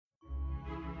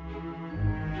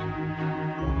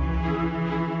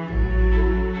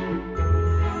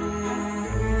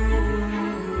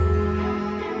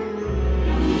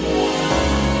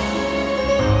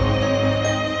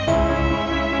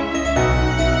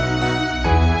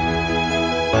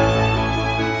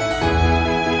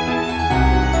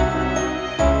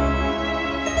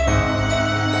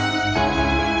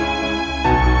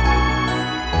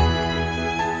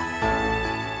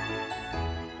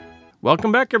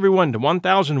Welcome back, everyone, to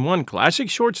 1001 Classic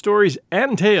Short Stories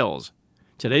and Tales.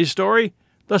 Today's story,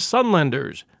 The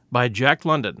Sunlanders by Jack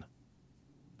London.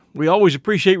 We always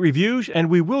appreciate reviews, and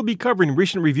we will be covering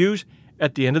recent reviews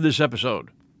at the end of this episode,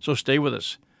 so stay with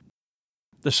us.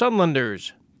 The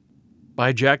Sunlanders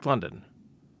by Jack London.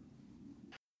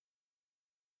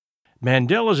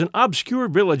 Mandel is an obscure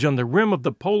village on the rim of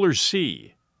the polar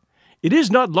sea. It is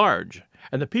not large,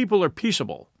 and the people are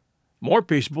peaceable. More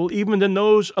peaceable even than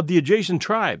those of the adjacent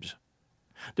tribes.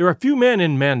 There are few men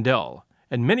in Mandel,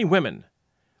 and many women,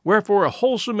 wherefore a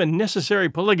wholesome and necessary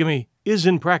polygamy is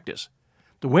in practice.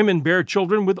 The women bear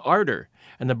children with ardor,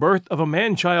 and the birth of a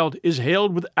man-child is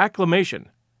hailed with acclamation.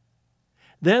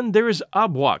 Then there is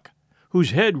Abwak,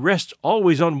 whose head rests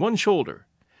always on one shoulder,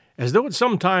 as though at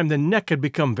some time the neck had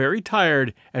become very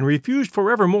tired and refused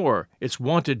forevermore its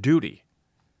wonted duty.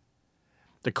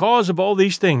 The cause of all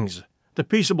these things, the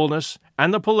peaceableness,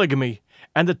 and the polygamy,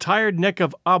 and the tired neck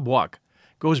of Abwak,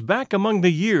 goes back among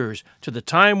the years to the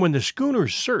time when the schooner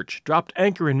Search dropped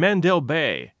anchor in Mandel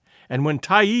Bay, and when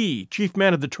Tyee, chief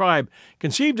man of the tribe,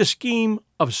 conceived a scheme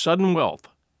of sudden wealth.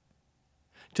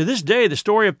 To this day the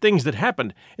story of things that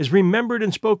happened is remembered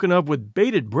and spoken of with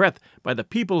bated breath by the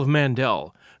people of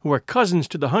Mandel, who are cousins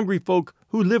to the hungry folk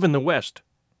who live in the West.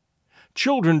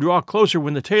 Children draw closer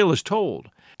when the tale is told,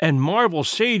 and marvel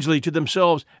sagely to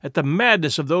themselves at the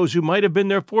madness of those who might have been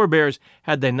their forebears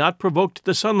had they not provoked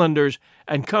the Sunlanders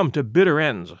and come to bitter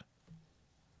ends.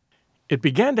 It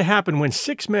began to happen when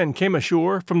 6 men came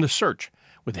ashore from the Search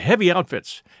with heavy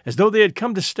outfits, as though they had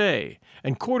come to stay,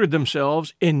 and quartered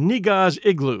themselves in Niga's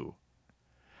igloo.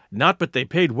 Not but they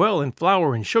paid well in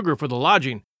flour and sugar for the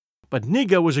lodging, but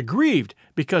Niga was aggrieved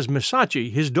because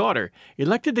Misachi, his daughter,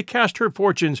 elected to cast her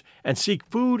fortunes and seek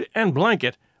food and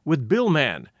blanket with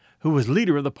Billman, who was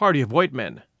leader of the party of white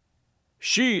men.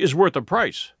 "She is worth a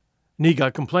price,"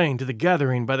 Niga complained to the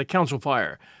gathering by the council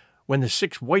fire, when the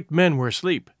 6 white men were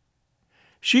asleep.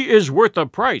 "She is worth a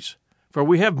price, for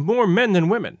we have more men than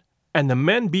women, and the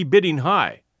men be bidding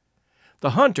high.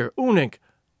 The hunter, Unink,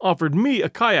 offered me a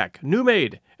kayak, new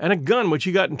made, and a gun which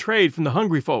he got in trade from the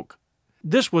hungry folk.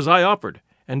 This was I offered,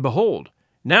 and behold,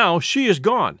 now she is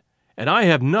gone, and I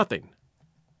have nothing."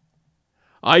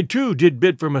 "I too did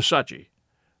bid for Misachi,"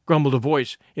 grumbled a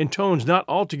voice in tones not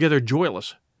altogether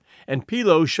joyless, and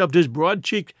Pilo shoved his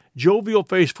broad-cheeked, jovial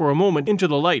face for a moment into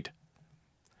the light.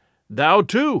 "Thou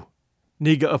too,"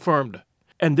 Niga affirmed,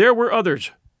 "and there were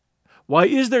others. Why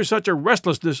is there such a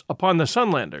restlessness upon the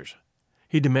Sunlanders?"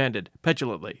 he demanded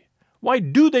petulantly. "Why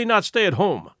do they not stay at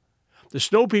home? The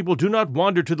snow people do not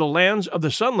wander to the lands of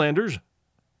the Sunlanders."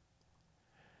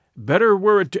 "Better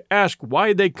were it to ask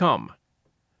why they come,"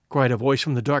 cried a voice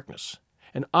from the darkness,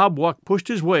 and Abwak pushed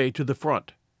his way to the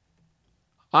front.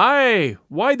 "Aye,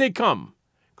 why they come?"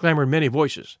 clamored many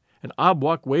voices, and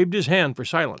Abwak waved his hand for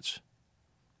silence.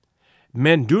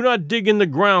 "Men do not dig in the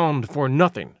ground for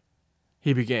nothing,"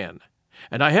 he began,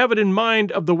 "and I have it in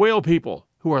mind of the whale people,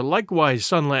 who are likewise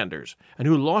Sunlanders, and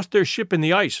who lost their ship in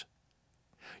the ice.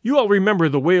 You all remember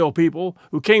the whale people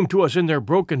who came to us in their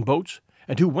broken boats,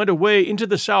 and who went away into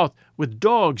the south with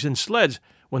dogs and sleds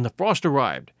when the frost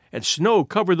arrived, and snow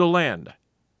covered the land.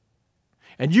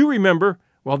 And you remember,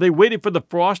 while they waited for the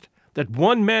frost, that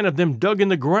 1 man of them dug in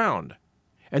the ground,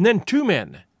 and then 2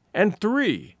 men, and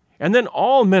 3, and then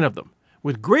all men of them,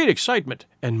 with great excitement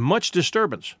and much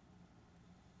disturbance.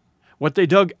 What they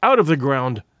dug out of the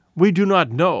ground we do not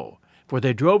know, for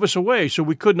they drove us away so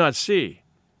we could not see.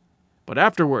 But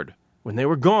afterward, when they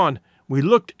were gone, we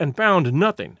looked and found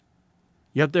nothing.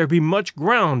 Yet there be much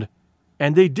ground,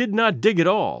 and they did not dig at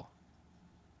all."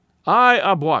 "Aye,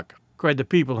 Abwak," cried the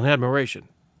people in admiration.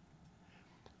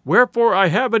 "Wherefore I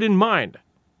have it in mind,"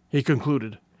 he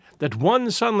concluded, "that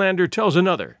one Sunlander tells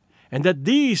another, and that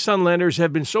these Sunlanders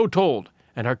have been so told,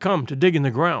 and are come to dig in the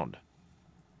ground."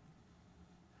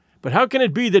 "But how can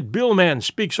it be that Billman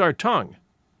speaks our tongue?"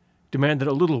 demanded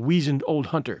a little weazened old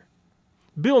hunter.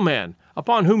 "Billman,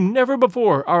 upon whom never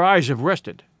before our eyes have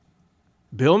rested."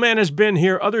 "Billman has been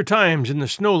here other times in the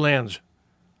snowlands,"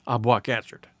 Abwak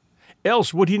answered.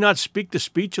 "Else would he not speak the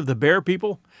speech of the bear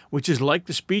people, which is like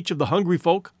the speech of the hungry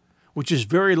folk, which is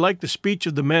very like the speech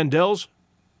of the Mandels?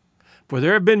 For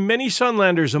there have been many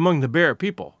Sunlanders among the bear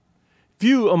people,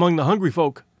 few among the hungry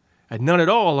folk, and none at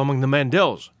all among the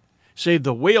Mandels, save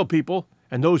the whale people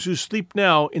and those who sleep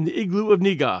now in the igloo of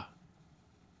Niga."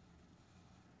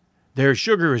 "Their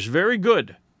sugar is very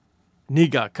good,"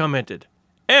 Niga commented,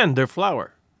 "and their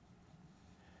flour."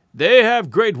 "They have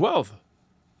great wealth,"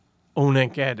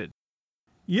 Onenk added.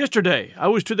 "Yesterday I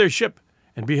was to their ship,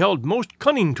 and beheld most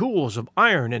cunning tools of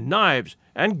iron and knives,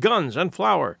 and guns and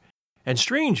flour, and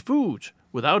strange foods,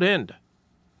 without end.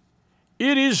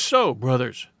 It is so,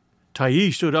 brothers.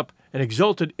 Tyee stood up and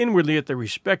exulted inwardly at the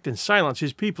respect and silence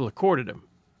his people accorded him.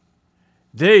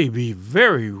 They be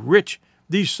very rich,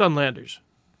 these Sunlanders.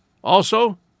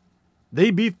 Also,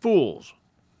 they be fools.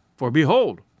 For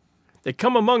behold, they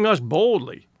come among us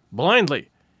boldly, blindly,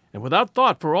 and without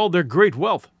thought for all their great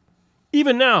wealth.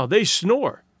 Even now they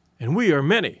snore, and we are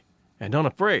many, and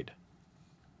unafraid.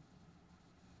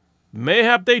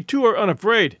 Mayhap they too are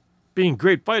unafraid, being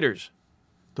great fighters,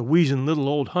 the weazen little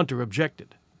old hunter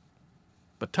objected.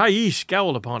 But Tyee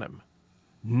scowled upon him.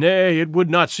 Nay, it would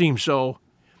not seem so.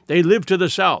 They live to the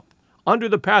south, under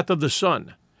the path of the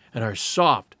sun, and are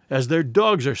soft as their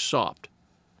dogs are soft.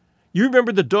 You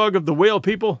remember the dog of the whale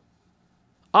people?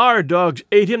 Our dogs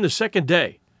ate him the second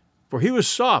day, for he was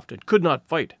soft and could not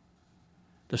fight.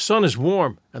 The sun is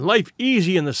warm, and life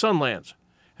easy in the Sunlands,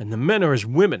 and the men are as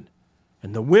women,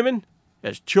 and the women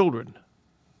as children.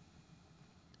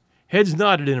 Heads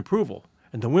nodded in approval,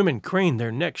 and the women craned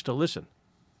their necks to listen.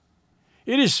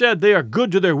 It is said they are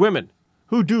good to their women,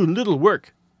 who do little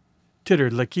work,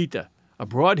 tittered Lakita, a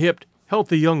broad-hipped,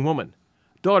 healthy young woman,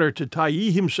 daughter to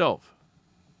Tyee himself.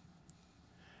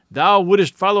 Thou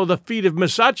wouldst follow the feet of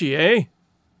Missachi, eh?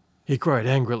 He cried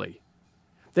angrily.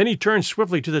 Then he turned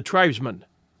swiftly to the tribesmen.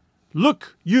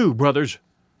 Look, you, brothers.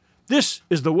 This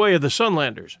is the way of the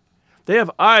Sunlanders. They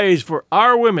have eyes for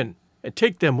our women, and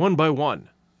take them one by one.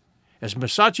 As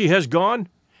Missachi has gone,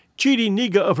 cheating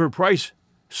Niga of her price,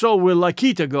 so will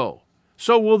Lakita go.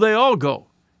 So will they all go,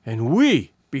 and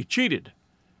we be cheated.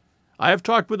 I have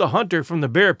talked with a hunter from the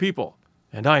Bear people,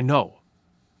 and I know.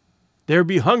 There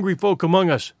be hungry folk among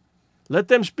us. Let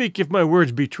them speak if my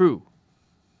words be true.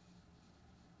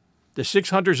 The 6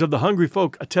 hunters of the hungry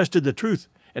folk attested the truth,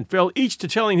 and fell each to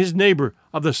telling his neighbor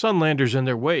of the Sunlanders and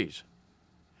their ways.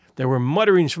 There were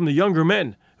mutterings from the younger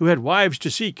men, who had wives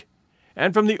to seek,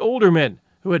 and from the older men,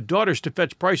 who had daughters to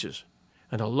fetch prices,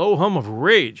 and a low hum of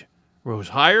rage rose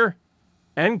higher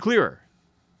and clearer.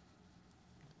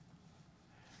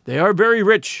 They are very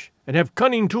rich, and have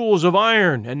cunning tools of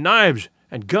iron, and knives,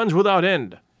 and guns without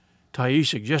end, Tyee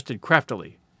suggested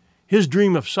craftily, his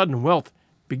dream of sudden wealth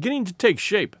beginning to take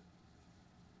shape.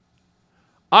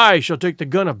 I shall take the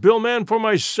gun of Billman for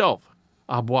myself,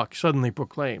 Abwak suddenly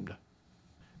proclaimed.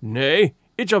 Nay,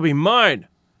 it shall be mine,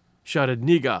 shouted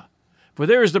Niga, for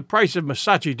there is the price of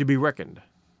Missachi to be reckoned.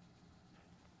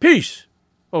 Peace,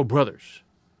 O brothers!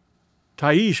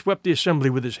 Tyee swept the assembly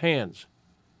with his hands.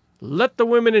 Let the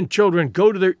women and children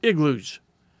go to their igloos.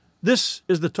 This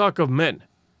is the talk of men.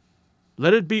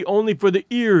 Let it be only for the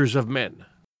ears of men.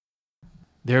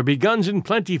 There be guns in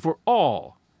plenty for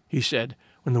all, he said,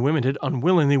 when the women had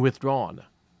unwillingly withdrawn.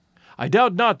 I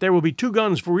doubt not there will be 2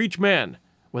 guns for each man,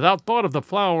 without thought of the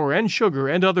flour and sugar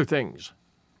and other things.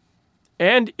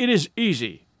 And it is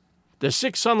easy. The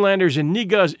 6 Sunlanders in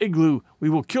Niga's igloo we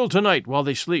will kill tonight while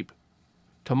they sleep.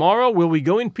 Tomorrow will we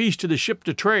go in peace to the ship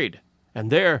to trade,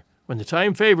 and there, when the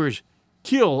time favors,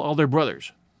 kill all their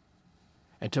brothers.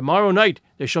 And tomorrow night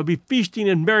there shall be feasting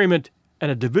and merriment, and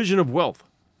a division of wealth.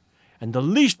 And the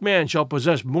least man shall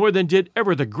possess more than did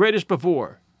ever the greatest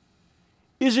before.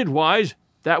 Is it wise,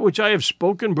 that which I have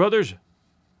spoken, brothers?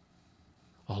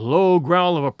 A low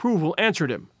growl of approval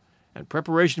answered him, and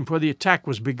preparation for the attack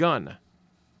was begun.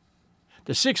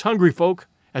 The 6 hungry folk,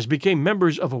 as became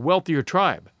members of a wealthier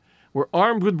tribe, were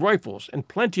armed with rifles and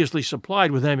plenteously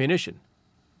supplied with ammunition.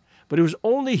 But it was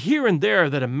only here and there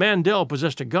that a Mandel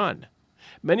possessed a gun,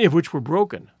 many of which were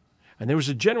broken, and there was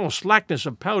a general slackness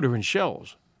of powder and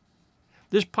shells.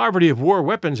 This poverty of war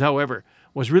weapons, however,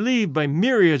 was relieved by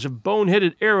myriads of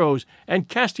bone-headed arrows and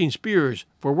casting spears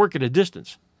for work at a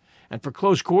distance, and for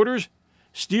close quarters,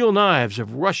 steel knives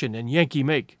of Russian and Yankee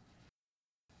make.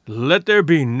 Let there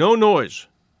be no noise,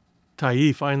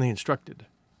 Tyee finally instructed,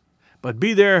 but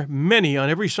be there many on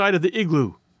every side of the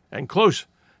igloo, and close,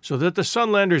 so that the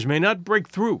Sunlanders may not break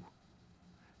through.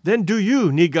 Then do you,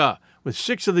 Niga, with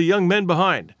 6 of the young men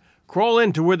behind, crawl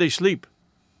in to where they sleep.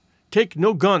 Take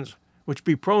no guns, which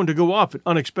be prone to go off at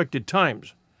unexpected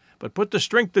times, but put the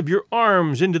strength of your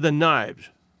arms into the knives.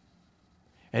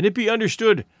 And it be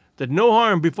understood that no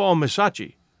harm befall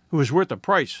Missachi, who is worth a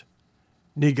price,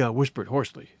 Niga whispered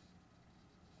hoarsely.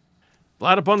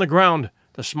 Flat upon the ground,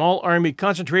 the small army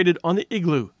concentrated on the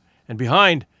igloo, and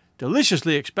behind,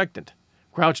 deliciously expectant,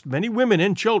 crouched many women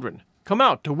and children, come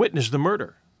out to witness the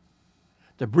murder.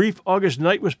 The brief August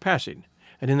night was passing,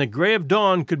 and in the gray of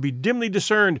dawn could be dimly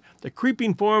discerned the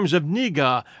creeping forms of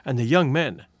Niga and the young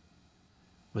men.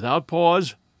 Without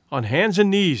pause, on hands and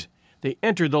knees, they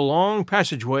entered the long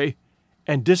passageway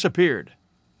and disappeared.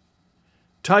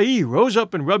 Tyee rose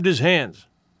up and rubbed his hands.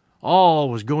 All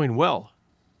was going well.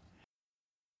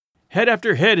 Head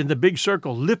after head in the big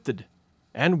circle lifted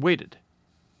and waited.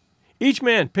 Each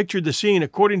man pictured the scene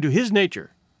according to his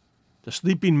nature: the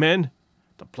sleeping men,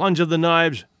 the plunge of the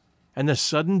knives, and the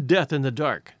sudden death in the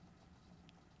dark.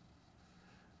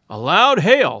 A loud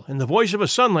hail in the voice of a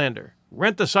Sunlander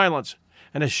rent the silence,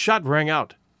 and a shot rang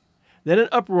out. Then an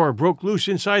uproar broke loose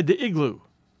inside the igloo.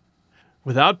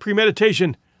 Without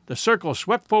premeditation, the circle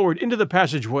swept forward into the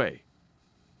passageway.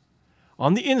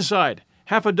 On the inside,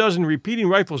 half a dozen repeating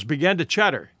rifles began to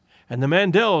chatter, and the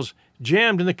Mandells,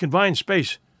 jammed in the confined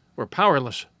space, were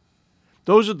powerless.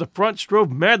 Those at the front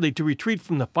strove madly to retreat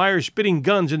from the fire-spitting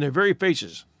guns in their very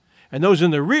faces, and those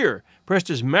in the rear pressed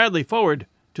as madly forward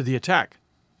to the attack.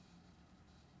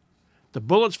 The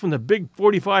bullets from the big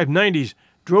 .45-90s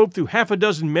drove through half a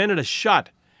dozen men at a shot,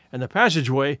 and the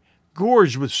passageway,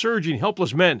 gorged with surging,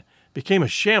 helpless men, became a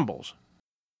shambles.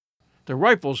 The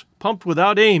rifles, pumped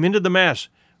without aim into the mass,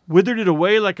 withered it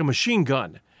away like a machine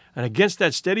gun, and against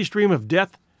that steady stream of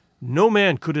death, no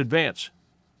man could advance.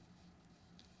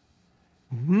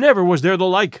 "Never was there the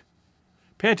like,"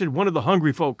 panted one of the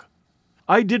hungry folk.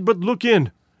 "I did but look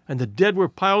in, and the dead were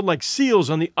piled like seals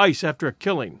on the ice after a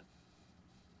killing."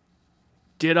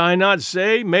 "Did I not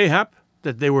say, mayhap,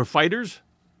 that they were fighters?"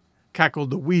 cackled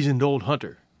the weazened old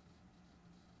hunter.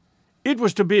 "It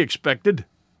was to be expected,"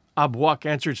 Abwak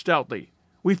answered stoutly.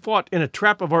 "We fought in a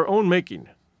trap of our own making."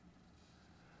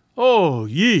 "Oh,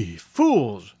 ye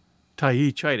fools!"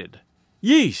 Tayi chided.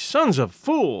 "Ye sons of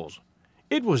fools!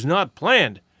 It was not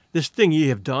planned, this thing ye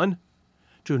have done.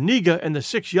 To Niga and the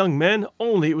 6 young men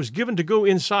only it was given to go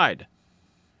inside.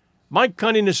 My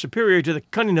cunning is superior to the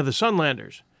cunning of the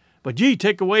Sunlanders, but ye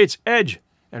take away its edge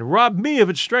and rob me of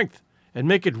its strength and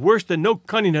make it worse than no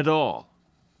cunning at all."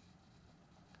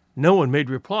 No one made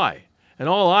reply, and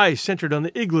all eyes centered on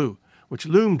the igloo, which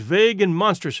loomed vague and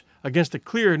monstrous against the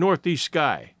clear northeast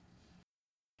sky.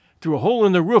 Through a hole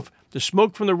in the roof, the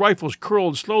smoke from the rifles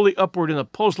curled slowly upward in the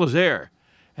pulseless air,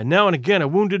 and now and again a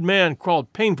wounded man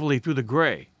crawled painfully through the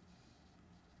gray.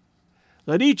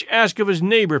 "Let each ask of his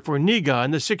neighbor for Niga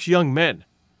and the 6 young men,"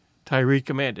 Tyree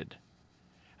commanded.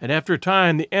 And after a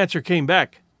time the answer came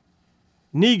back: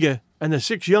 "Niga and the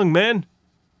 6 young men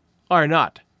are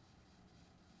not."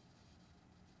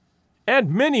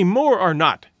 "And many more are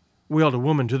not," wailed a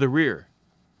woman to the rear.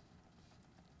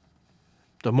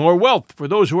 "The more wealth for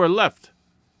those who are left,"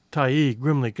 Tayi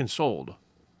grimly consoled.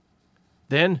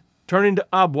 Then, turning to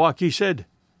Abwak, he said,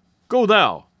 "Go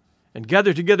thou, and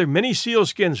gather together many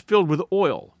sealskins filled with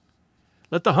oil.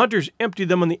 Let the hunters empty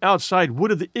them on the outside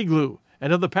wood of the igloo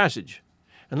and of the passage,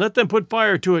 and let them put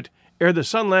fire to it ere the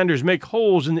Sunlanders make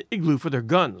holes in the igloo for their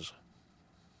guns."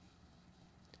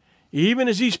 Even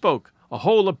as he spoke, a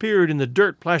hole appeared in the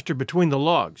dirt plastered between the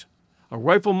logs. A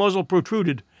rifle muzzle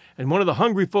protruded, and one of the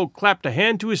hungry folk clapped a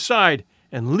hand to his side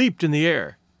and leaped in the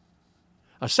air.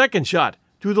 A second shot,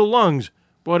 through the lungs,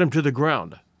 brought him to the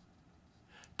ground.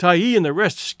 Tayi and the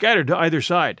rest scattered to either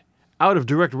side, out of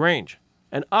direct range,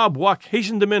 and Abwak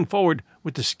hastened the men forward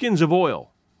with the skins of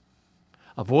oil.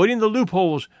 Avoiding the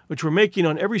loopholes which were making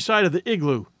on every side of the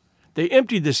igloo, they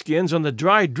emptied the skins on the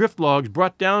dry drift logs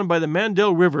brought down by the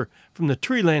Mandel River from the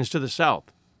treelands to the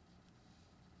south.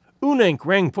 Unank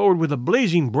rang forward with a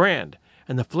blazing brand,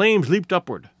 and the flames leaped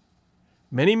upward.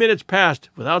 Many minutes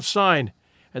passed without sign,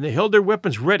 and they held their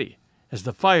weapons ready as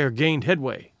the fire gained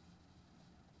headway.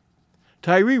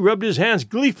 Tyree rubbed his hands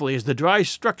gleefully as the dry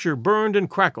structure burned and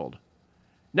crackled.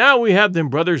 "Now we have them,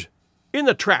 brothers, in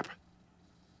the trap.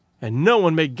 And no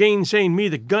one may gainsay me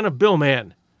the gun of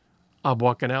Billman,"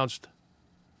 Abwak announced.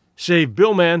 "Save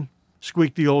Billman,"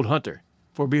 squeaked the old hunter,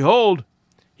 "for behold,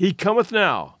 he cometh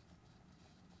now."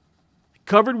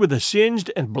 Covered with a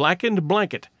singed and blackened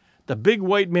blanket, the big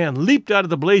white man leaped out of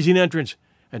the blazing entrance,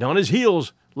 and on his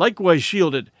heels, likewise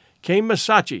shielded, came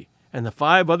Masachi and the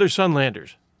 5 other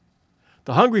Sunlanders.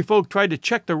 The hungry folk tried to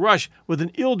check the rush with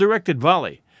an ill-directed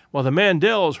volley, while the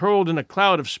Mandells hurled in a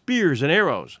cloud of spears and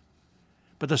arrows.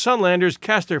 But the Sunlanders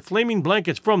cast their flaming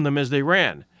blankets from them as they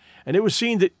ran, and it was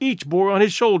seen that each bore on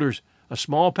his shoulders a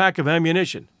small pack of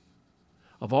ammunition.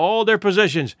 Of all their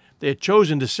possessions, they had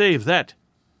chosen to save that.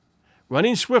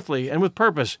 Running swiftly and with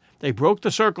purpose, they broke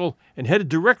the circle and headed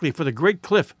directly for the great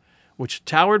cliff, which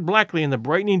towered blackly in the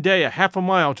brightening day a half a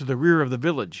mile to the rear of the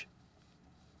village.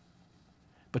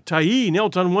 But Tayi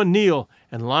knelt on one knee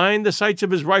and lined the sights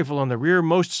of his rifle on the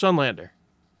rearmost Sunlander.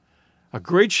 A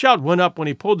great shout went up when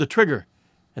he pulled the trigger,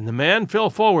 and the man fell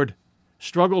forward,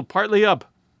 struggled partly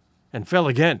up, and fell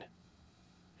again.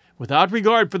 Without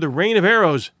regard for the rain of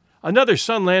arrows, another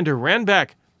Sunlander ran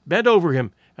back, bent over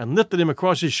him, and lifted him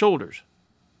across his shoulders.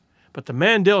 But the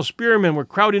Mandel spearmen were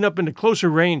crowding up into closer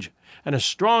range, and a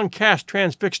strong cast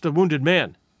transfixed the wounded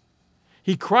man.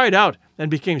 He cried out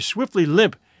and became swiftly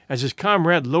limp as his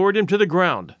comrade lowered him to the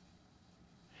ground.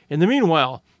 In the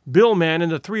meanwhile, Billman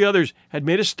and the three others had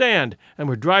made a stand and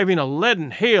were driving a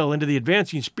leaden hail into the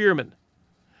advancing spearmen.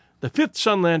 The fifth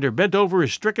Sunlander bent over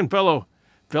his stricken fellow,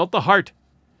 felt the heart,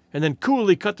 and then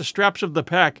coolly cut the straps of the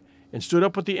pack and stood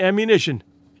up with the ammunition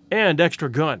and extra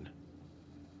gun.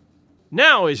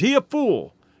 "Now is he a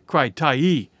fool?" cried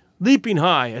Tai, leaping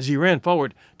high as he ran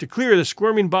forward to clear the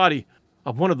squirming body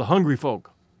of one of the hungry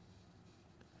folk.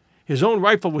 His own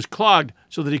rifle was clogged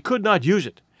so that he could not use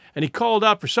it, and he called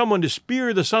out for someone to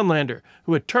spear the Sunlander,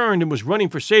 who had turned and was running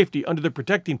for safety under the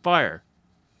protecting fire.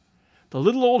 The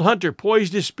little old hunter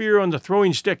poised his spear on the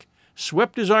throwing stick,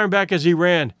 swept his arm back as he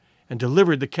ran, and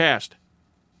delivered the cast.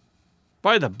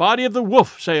 "By the body of the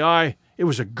wolf, say I, it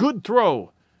was a good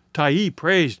throw," Tai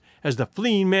praised as the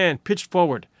fleeing man pitched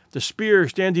forward, the spear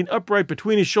standing upright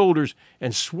between his shoulders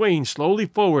and swaying slowly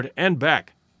forward and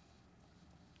back.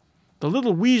 The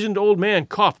little weazened old man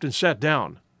coughed and sat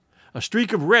down. A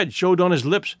streak of red showed on his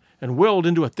lips and welled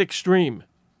into a thick stream.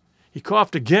 He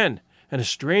coughed again, and a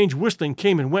strange whistling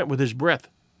came and went with his breath.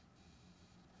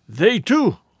 "They,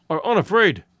 too, are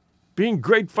unafraid, being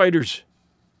great fighters,"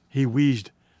 he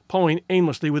wheezed, pawing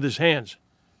aimlessly with his hands.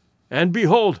 "And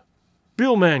behold,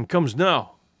 Billman comes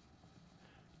now."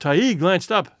 Tai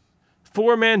glanced up.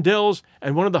 4 Mandels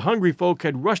and one of the hungry folk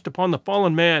had rushed upon the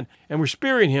fallen man and were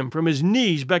spearing him from his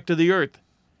knees back to the earth.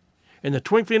 In the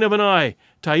twinkling of an eye,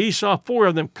 Tai saw 4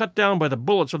 of them cut down by the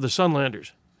bullets of the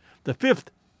Sunlanders. The 5th,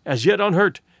 as yet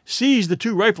unhurt, seized the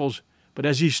 2 rifles, but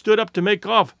as he stood up to make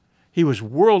off, he was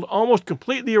whirled almost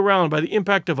completely around by the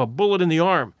impact of a bullet in the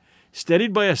arm,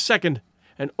 steadied by a second,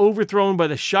 and overthrown by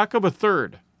the shock of a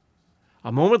third.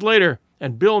 A moment later,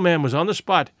 and Billman was on the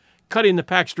spot, cutting the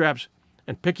pack straps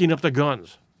and picking up the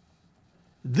guns.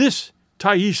 This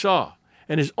Tai saw,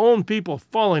 and his own people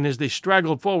falling as they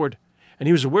straggled forward, and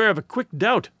he was aware of a quick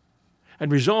doubt,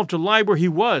 and resolved to lie where he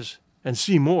was and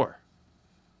see more.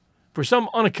 For some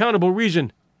unaccountable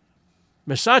reason,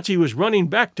 Misachi was running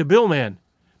back to Billman,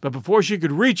 but before she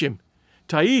could reach him,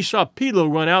 Tai saw Pilo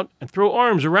run out and throw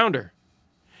arms around her.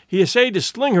 He essayed to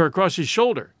sling her across his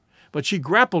shoulder, but she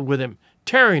grappled with him,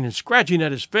 tearing and scratching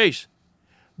at his face.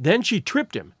 Then she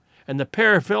tripped him, and the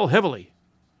pair fell heavily.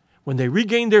 When they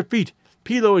regained their feet,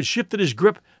 Pilo had shifted his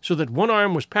grip so that one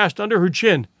arm was passed under her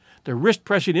chin, the wrist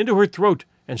pressing into her throat,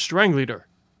 and strangling her.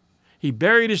 He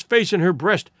buried his face in her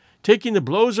breast, taking the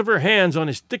blows of her hands on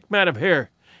his thick mat of hair,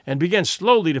 and began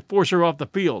slowly to force her off the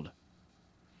field.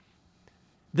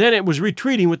 Then it was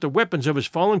retreating with the weapons of his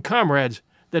fallen comrades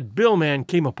that Billman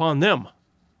came upon them.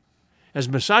 As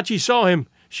Misachi saw him,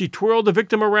 she twirled the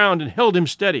victim around and held him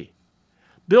steady.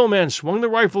 Billman swung the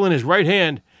rifle in his right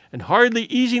hand and, hardly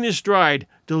easing his stride,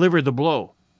 delivered the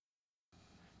blow.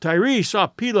 Tai saw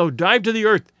Pilo dive to the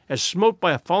earth as smote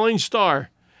by a falling star,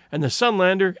 and the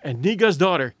Sunlander and Niga's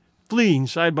daughter fleeing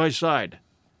side by side.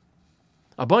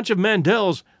 A bunch of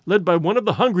Mandels, led by one of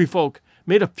the hungry folk,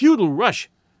 made a futile rush,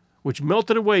 which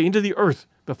melted away into the earth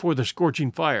before the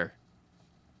scorching fire.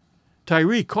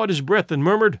 Tai caught his breath and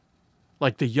murmured,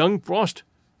 "Like the young frost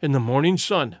in the morning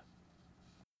sun."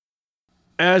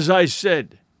 "As I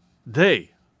said,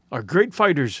 they are great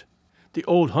fighters," the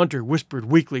old hunter whispered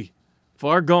weakly,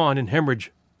 far gone in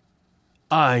hemorrhage.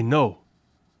 "I know.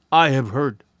 I have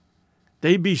heard.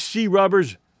 They be sea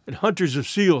robbers and hunters of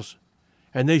seals,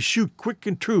 and they shoot quick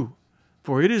and true,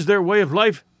 for it is their way of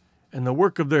life and the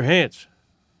work of their hands."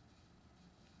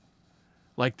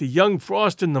 "Like the young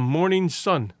frost in the morning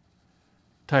sun,"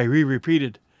 Tai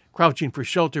repeated, crouching for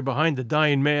shelter behind the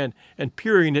dying man and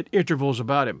peering at intervals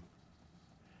about him.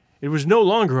 It was no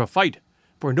longer a fight,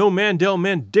 for no Mandel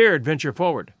men dared venture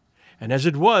forward, and as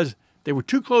it was, they were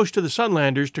too close to the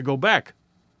Sunlanders to go back.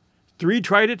 3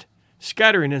 tried it,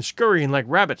 scattering and scurrying like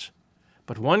rabbits,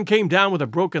 but one came down with a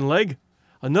broken leg,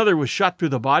 another was shot through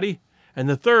the body, and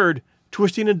the third,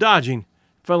 twisting and dodging,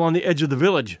 fell on the edge of the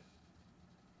village.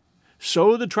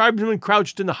 So the tribesmen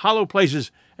crouched in the hollow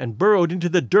places and burrowed into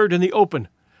the dirt in the open,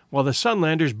 while the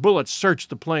Sunlanders' bullets searched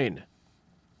the plain.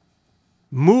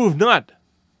 "Move not,"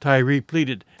 Tai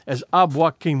pleaded, as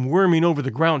Abwak came worming over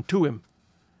the ground to him.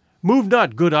 "Move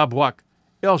not, good Abwak,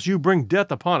 else you bring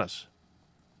death upon us."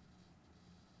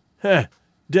 "Heh,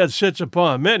 death sits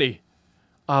upon many,"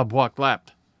 Abwak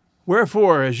laughed.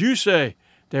 "Wherefore, as you say,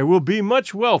 there will be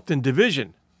much wealth in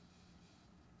division.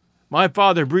 My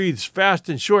father breathes fast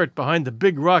and short behind the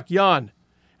big rock yon,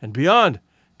 and beyond,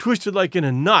 twisted like in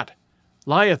a knot,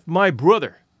 lieth my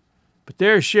brother. But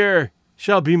their share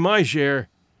shall be my share,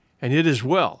 and it is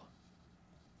well."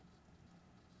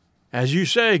 "As you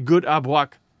say, good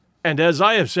Abwak, And as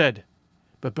I have said,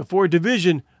 but before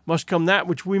division must come that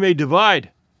which we may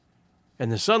divide,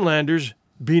 and the Sunlanders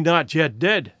be not yet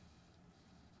dead.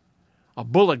 A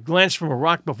bullet glanced from a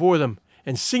rock before them,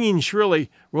 and singing shrilly,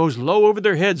 rose low over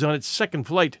their heads on its second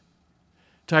flight.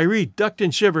 Tiree ducked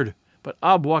and shivered, but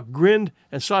Abwak grinned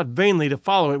and sought vainly to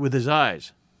follow it with his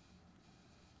eyes.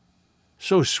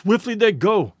 So swiftly they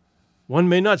go, one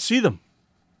may not see them,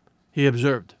 he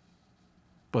observed.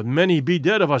 But many be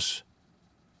dead of us,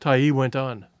 Tyee went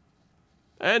on.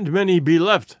 And many be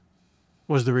left,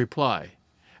 was the reply,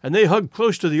 and they hug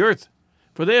close to the earth,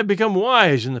 for they have become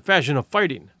wise in the fashion of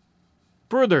fighting.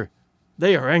 Further,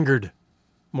 they are angered.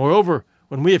 Moreover,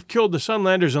 when we have killed the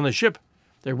Sunlanders on the ship,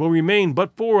 there will remain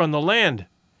but 4 on the land.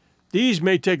 These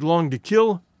may take long to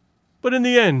kill, but in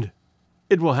the end,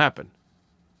 it will happen.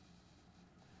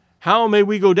 How may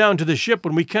we go down to the ship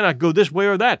when we cannot go this way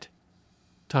or that?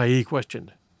 Tyee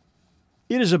questioned.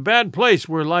 It is a bad place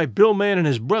where lie Billman and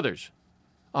his brothers,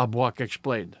 Abwak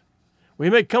explained. We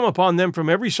may come upon them from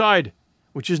every side,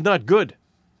 which is not good.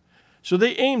 So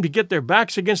they aim to get their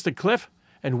backs against the cliff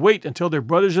and wait until their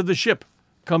brothers of the ship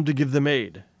come to give them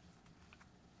aid.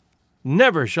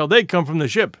 Never shall they come from the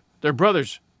ship, their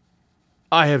brothers.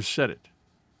 I have said it.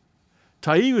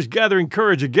 Tyee was gathering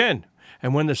courage again,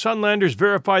 and when the Sunlanders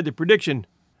verified the prediction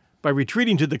by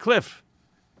retreating to the cliff,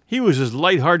 he was as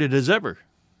light-hearted as ever.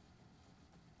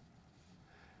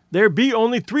 There be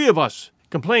only 3 of us,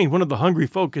 complained one of the hungry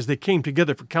folk as they came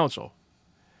together for counsel.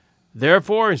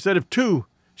 Therefore, instead of 2,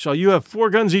 shall you have 4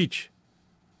 guns each,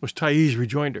 was Tyee's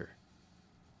rejoinder.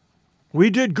 We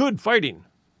did good fighting.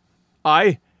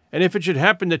 Aye, and if it should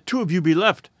happen that 2 of you be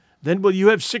left, then will you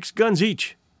have 6 guns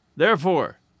each.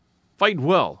 Therefore, fight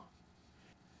well.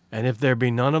 And if there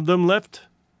be none of them left,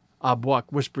 Abwak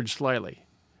whispered slyly,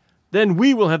 then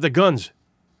we will have the guns,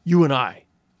 you and I.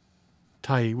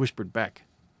 Tyee whispered back.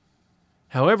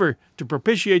 However, to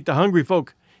propitiate the hungry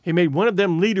folk, he made one of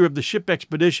them leader of the ship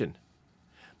expedition.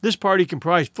 This party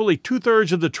comprised fully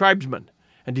 2/3 of the tribesmen,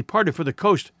 and departed for the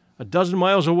coast 12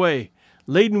 miles away,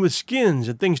 laden with skins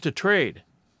and things to trade.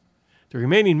 The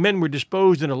remaining men were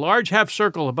disposed in a large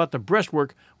half-circle about the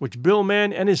breastwork which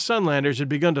Billman and his Sunlanders had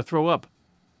begun to throw up.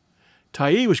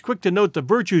 Tyee was quick to note the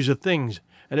virtues of things,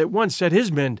 and at once set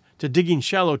his men to digging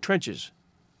shallow trenches.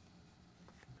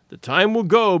 The time will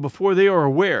go before they are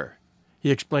aware,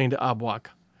 he explained to Abwak,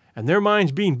 and their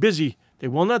minds being busy, they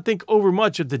will not think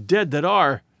overmuch of the dead that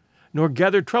are, nor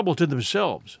gather trouble to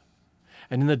themselves.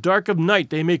 And in the dark of night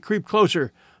they may creep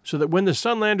closer, so that when the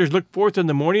Sunlanders look forth in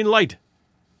the morning light,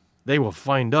 they will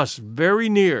find us very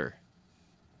near.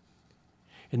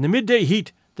 In the midday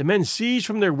heat, the men ceased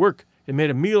from their work and made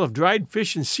a meal of dried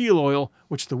fish and seal oil,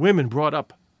 which the women brought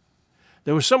up.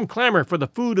 There was some clamor for the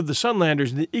food of the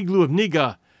Sunlanders in the igloo of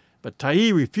Niga, but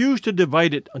Tyee refused to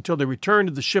divide it until the return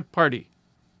of the ship party.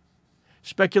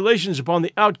 Speculations upon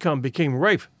the outcome became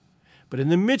rife, but in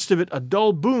the midst of it a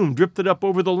dull boom drifted up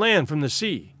over the land from the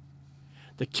sea.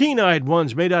 The keen-eyed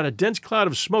ones made out a dense cloud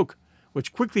of smoke,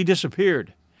 which quickly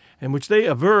disappeared, and which they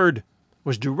averred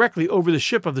was directly over the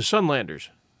ship of the Sunlanders.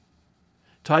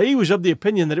 Tyee was of the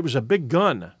opinion that it was a big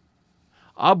gun.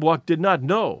 Abwak did not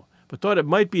know, but thought it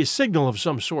might be a signal of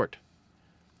some sort.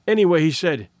 Anyway, he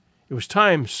said, it was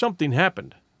time something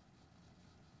happened.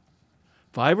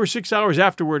 5 or 6 hours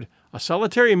afterward, a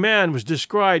solitary man was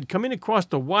descried coming across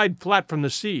the wide flat from the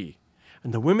sea,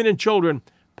 and the women and children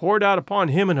poured out upon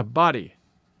him in a body.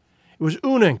 It was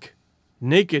Unenk,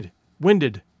 naked,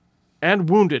 winded, and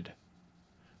wounded.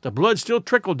 The blood still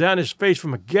trickled down his face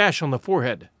from a gash on the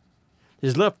forehead.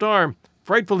 His left arm,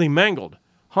 frightfully mangled,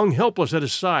 hung helpless at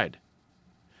his side.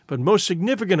 But most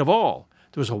significant of all,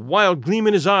 there was a wild gleam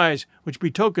in his eyes which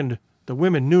betokened the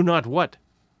women knew not what.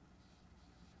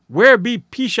 Where be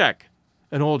Pishak?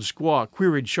 An old squaw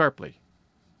queried sharply.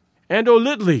 And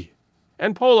Olitli,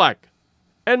 and Polak,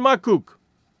 and Makuk.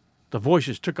 The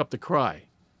voices took up the cry.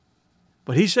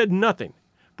 But he said nothing,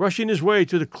 brushing his way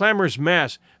through the clamorous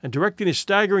mass and directing his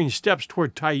staggering steps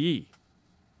toward Tyee.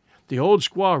 The old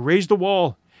squaw raised the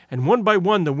wall, and one by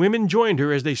one the women joined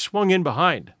her as they swung in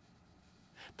behind.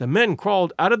 The men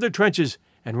crawled out of their trenches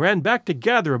and ran back to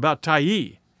gather about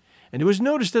Tyee, and it was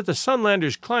noticed that the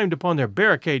Sunlanders climbed upon their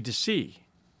barricade to see.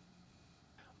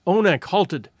 Onak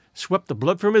halted, swept the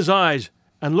blood from his eyes,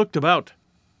 and looked about.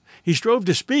 He strove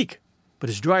to speak, but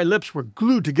his dry lips were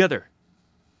glued together.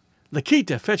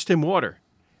 Lakita fetched him water,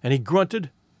 and he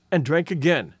grunted and drank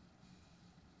again.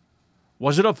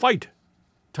 Was it a fight?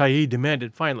 Tyee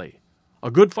demanded finally.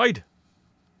 A good fight?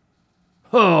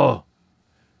 Oh!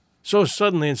 So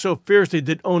suddenly and so fiercely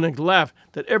did Onak laugh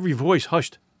that every voice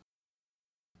hushed.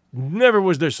 Never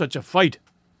was there such a fight.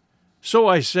 So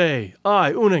I say,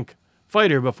 I, Unink,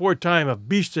 fighter before time of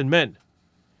beasts and men.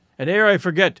 And ere I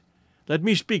forget, let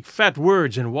me speak fat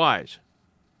words and wise.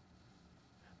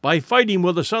 By fighting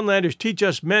will the Sunlanders teach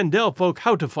us Mandel folk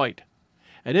how to fight.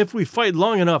 And if we fight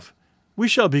long enough, we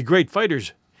shall be great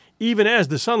fighters, even as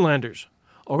the Sunlanders,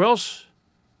 or else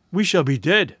we shall be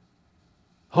dead.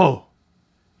 Ho!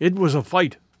 It was a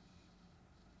fight.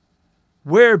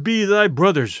 Where be thy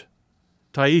brothers?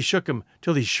 Tyee shook him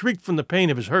till he shrieked from the pain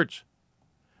of his hurts.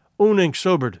 Unink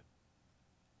sobered.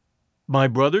 My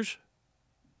brothers?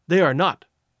 They are not.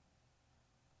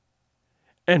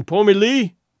 And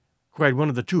Pomili? Cried one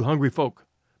of the two hungry folk.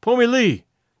 Pomili,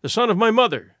 the son of my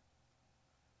mother.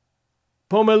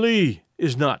 Pomili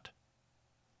is not.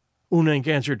 Unink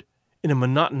answered in a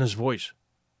monotonous voice.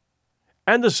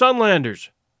 And the Sunlanders?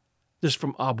 This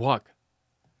from Abwak.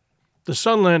 The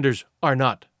Sunlanders are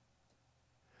not.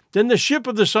 Then the ship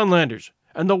of the Sunlanders,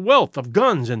 and the wealth of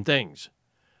guns and things,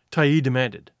 Tyee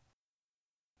demanded.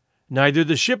 Neither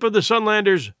the ship of the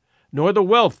Sunlanders, nor the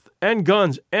wealth and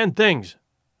guns and things,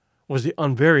 was the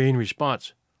unvarying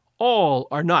response. All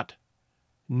are not.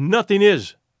 Nothing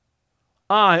is.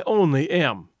 I only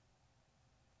am.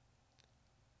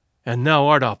 And thou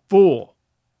art a fool.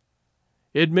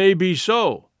 It may be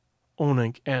so,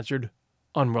 Unink answered,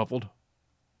 unruffled.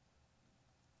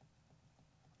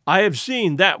 I have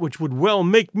seen that which would well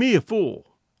make me a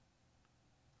fool.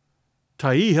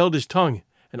 Tyee held his tongue,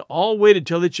 and all waited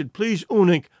till it should please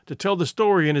Unink to tell the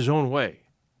story in his own way.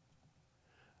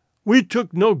 We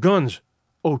took no guns,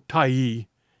 O Tyee,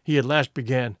 he at last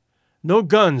began. No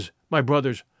guns, my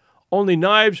brothers, only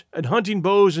knives and hunting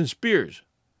bows and spears.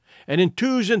 And in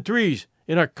twos and threes,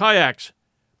 in our kayaks,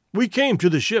 we came to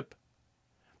the ship.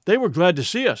 They were glad to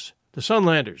see us, the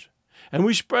Sunlanders, and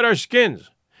we spread our skins,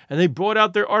 and they brought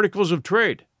out their articles of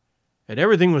trade, and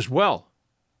everything was well.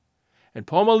 And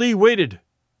Pomili waited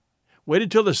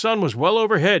till the sun was well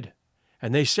overhead,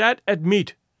 and they sat at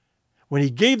meat, when he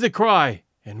gave the cry,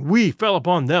 and we fell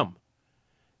upon them.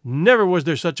 Never was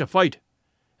there such a fight,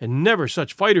 and never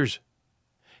such fighters.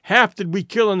 Half did we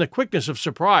kill in the quickness of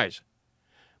surprise,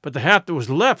 but the half that was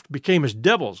left became as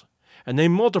devils, and they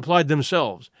multiplied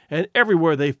themselves, and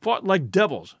everywhere they fought like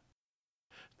devils.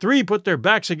 3 put their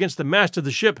backs against the mast of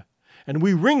the ship, and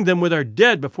we ringed them with our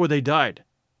dead before they died.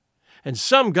 And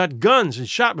some got guns and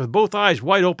shot with both eyes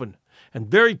wide open, and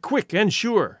very quick and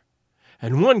sure.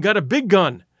 And one got a big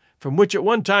gun, from which at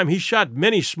one time he shot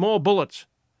many small bullets.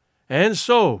 And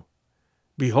so,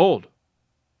 behold.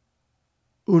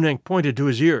 Unink pointed to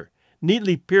his ear,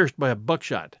 neatly pierced by a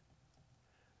buckshot.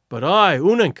 But I,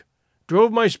 Unink,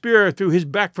 drove my spear through his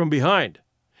back from behind,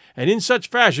 and in such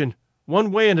fashion,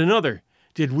 one way and another,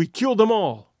 did we kill them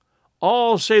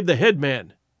all save the head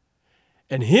man.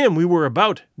 And him we were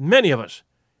about, many of us,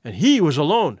 and he was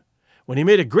alone, when he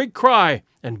made a great cry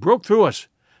and broke through us,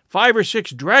 5 or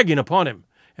 6 dragging upon him,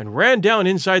 and ran down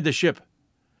inside the ship.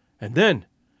 And then,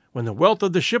 when the wealth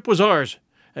of the ship was ours,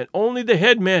 and only the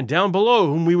head man down below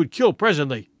whom we would kill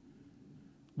presently,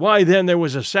 why then there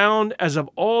was a sound as of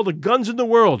all the guns in the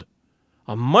world,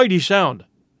 a mighty sound,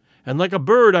 and like a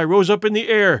bird I rose up in the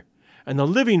air, and the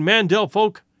living Mandel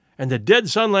folk, and the dead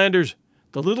Sunlanders,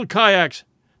 the little kayaks,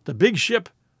 the big ship,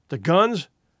 the guns,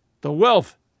 the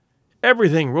wealth,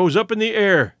 everything rose up in the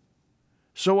air.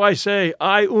 So I say,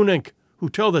 I, Unink, who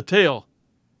tell the tale,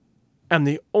 am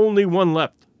the only one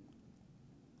left.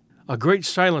 A great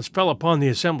silence fell upon the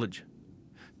assemblage.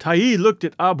 Tyee looked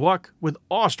at Abwak with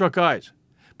awestruck eyes,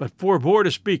 but forbore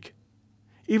to speak.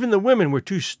 Even the women were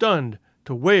too stunned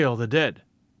to wail the dead.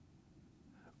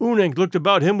 Unink looked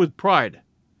about him with pride.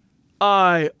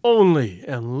 I only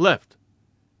am left,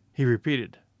 he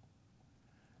repeated.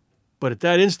 But at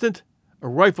that instant, a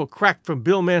rifle cracked from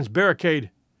Billman's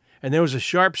barricade, and there was a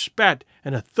sharp spat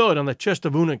and a thud on the chest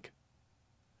of Unink.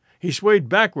 He swayed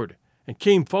backward and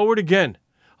came forward again,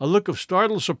 a look of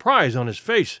startled surprise on his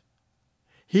face.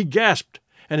 He gasped,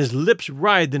 and his lips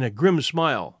writhed in a grim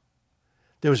smile.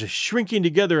 There was a shrinking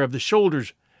together of the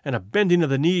shoulders and a bending of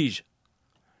the knees.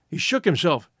 He shook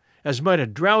himself, as might a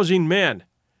drowsing man,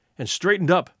 and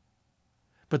straightened up.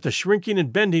 But the shrinking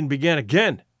and bending began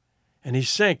again, and he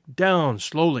sank down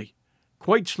slowly,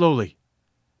 quite slowly,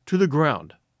 to the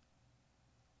ground.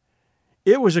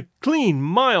 It was a clean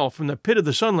mile from the pit of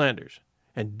the Sunlanders,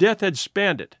 and death had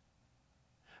spanned it.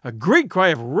 A great cry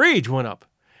of rage went up,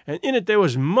 and in it there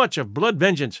was much of blood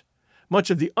vengeance, much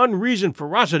of the unreasoned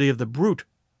ferocity of the brute.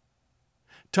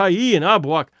 Tyee and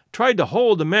Abwak tried to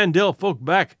hold the Mandel folk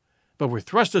back, but were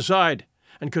thrust aside,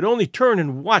 and could only turn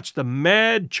and watch the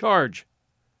mad charge.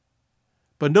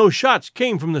 But no shots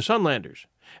came from the Sunlanders,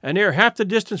 and ere half the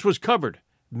distance was covered,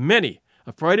 many,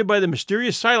 affrighted by the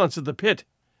mysterious silence of the pit,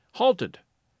 halted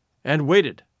and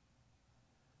waited.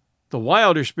 The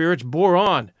wilder spirits bore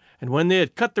on, and when they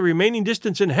had cut the remaining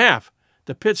distance in half,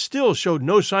 the pit still showed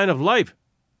no sign of life.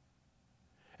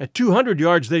 At 200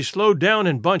 yards they slowed down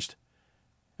and bunched.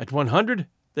 At 100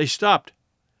 they stopped,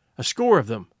 a score of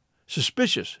them,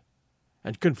 suspicious,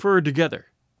 and conferred together.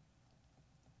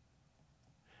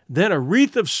 Then a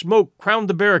wreath of smoke crowned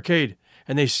the barricade,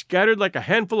 and they scattered like a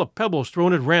handful of pebbles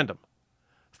thrown at random.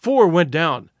 4 went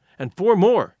down, and 4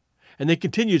 more, and they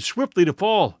continued swiftly to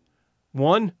fall,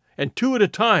 1 and 2 at a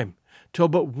time, till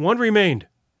but 1 remained,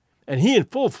 and he in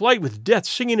full flight with death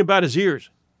singing about his ears.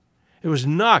 It was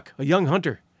Nock, a young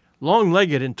hunter,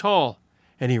 long-legged and tall,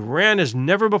 and he ran as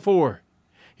never before.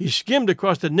 He skimmed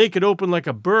across the naked open like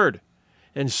a bird,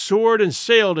 and soared and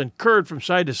sailed and curved from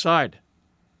side to side.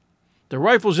 The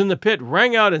rifles in the pit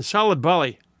rang out in solid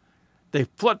volley. They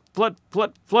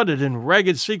flooded in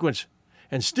ragged sequence,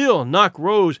 and still Nock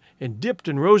rose and dipped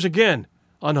and rose again,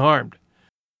 unharmed.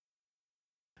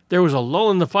 There was a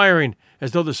lull in the firing,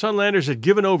 as though the Sunlanders had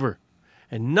given over,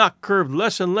 and Nock curved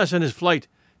less and less in his flight,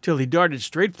 till he darted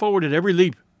straight forward at every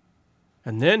leap.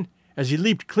 And then, as he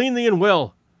leaped cleanly and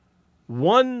well,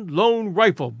 1 lone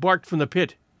rifle barked from the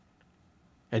pit,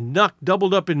 and Nock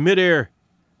doubled up in mid-air,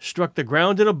 struck the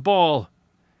ground in a ball,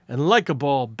 and like a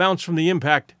ball bounced from the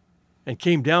impact, and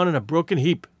came down in a broken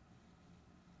heap.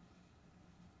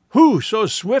 Who so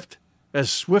swift as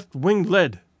swift-winged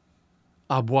lead?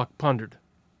 Abwak pondered.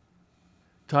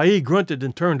 Tayi grunted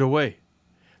and turned away.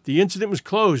 The incident was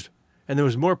closed, and there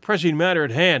was more pressing matter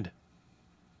at hand.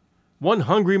 1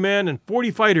 hungry man and 40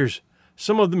 fighters,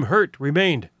 some of them hurt,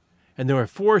 remained, and there were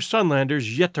 4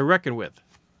 Sunlanders yet to reckon with.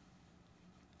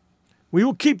 "We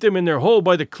will keep them in their hole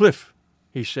by the cliff,"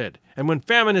 he said, "and when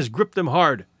famine has gripped them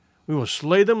hard, we will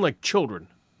slay them like children."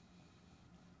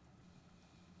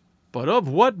 "But of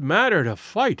what matter to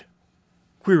fight?"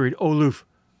 queried Oluf,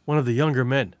 one of the younger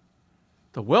men.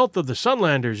 "The wealth of the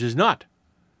Sunlanders is not.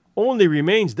 Only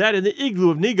remains that in the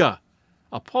igloo of Niga,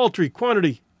 a paltry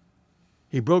quantity."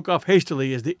 He broke off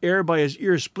hastily as the air by his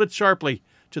ear split sharply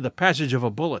to the passage of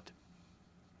a bullet.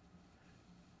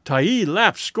 Tayi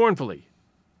laughed scornfully.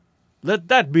 "Let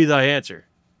that be thy answer.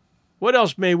 What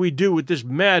else may we do with this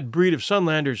mad breed of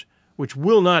Sunlanders which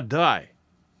will not die?"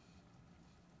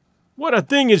 "What a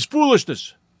thing is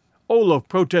foolishness!" Olaf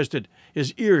protested,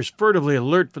 his ears furtively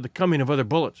alert for the coming of other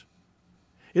bullets.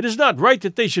 "It is not right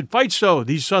that they should fight so,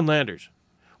 these Sunlanders.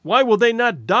 Why will they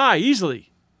not die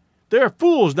easily? They are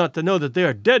fools not to know that they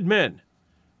are dead men,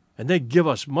 and they give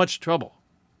us much trouble."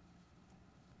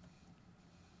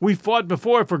 "We fought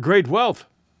before for great wealth.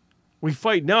 We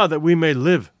fight now that we may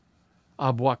live,"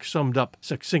 Abwak summed up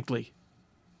succinctly.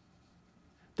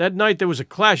 That night there was a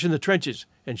clash in the trenches,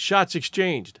 and shots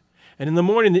exchanged, and in the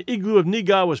morning the igloo of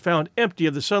Niga was found empty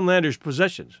of the Sunlanders'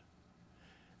 possessions.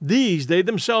 These they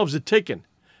themselves had taken,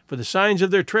 for the signs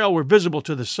of their trail were visible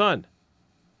to the sun.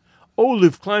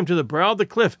 Oluf climbed to the brow of the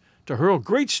cliff to hurl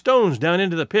great stones down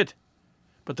into the pit,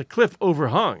 but the cliff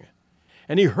overhung,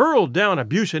 and he hurled down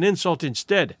abuse and insult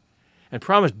instead, and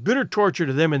promised bitter torture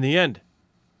to them in the end.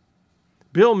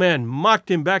 Billman mocked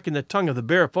him back in the tongue of the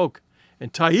bear folk,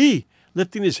 and Tayi,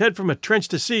 lifting his head from a trench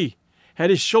to see, had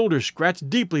his shoulder scratched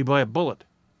deeply by a bullet.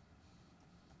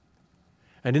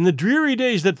 And in the dreary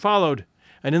days that followed,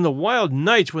 and in the wild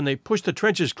nights when they pushed the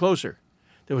trenches closer,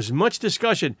 there was much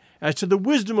discussion as to the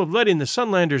wisdom of letting the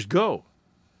Sunlanders go.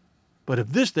 But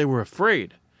of this they were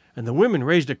afraid, and the women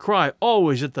raised a cry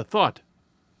always at the thought.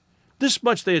 This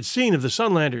much they had seen of the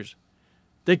Sunlanders.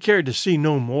 They cared to see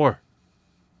no more.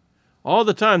 All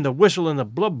the time the whistle and the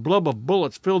blub-blub of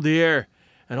bullets filled the air,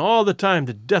 and all the time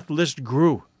the death list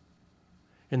grew.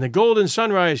 In the golden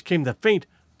sunrise came the faint,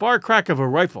 far crack of a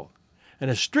rifle, and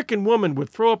a stricken woman would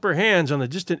throw up her hands on the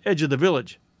distant edge of the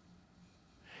village.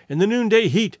 In the noonday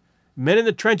heat, men in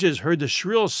the trenches heard the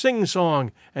shrill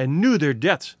sing-song and knew their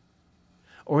deaths.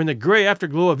 Or in the gray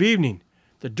afterglow of evening,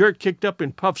 the dirt kicked up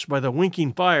in puffs by the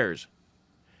winking fires.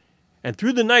 And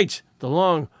through the nights, the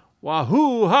long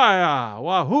wahoo-ha-ya,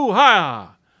 wahoo-ha-ya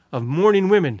of mourning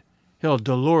women held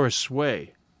dolorous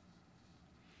sway.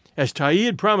 As Tayi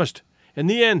had promised, in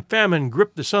the end famine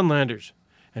gripped the Sunlanders,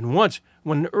 and once,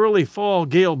 when an early fall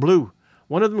gale blew,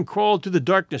 one of them crawled through the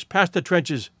darkness past the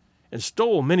trenches and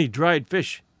stole many dried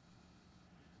fish.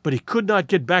 But he could not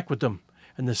get back with them,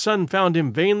 and the sun found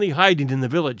him vainly hiding in the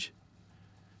village.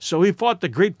 So he fought the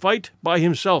great fight by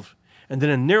himself, and then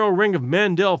a narrow ring of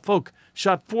Mandel folk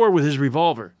shot 4 with his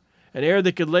revolver, and ere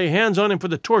they could lay hands on him for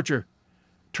the torture,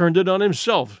 turned it on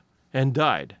himself and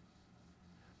died.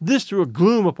 This threw a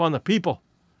gloom upon the people.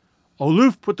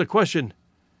 Oluf put the question,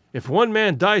 If one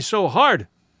man dies so hard,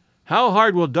 how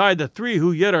hard will die the 3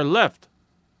 who yet are left?"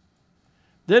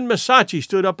 Then Masachi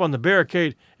stood up on the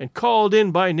barricade and called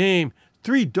in by name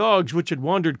 3 dogs which had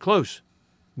wandered close,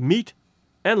 Meat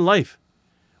and Life,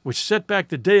 which set back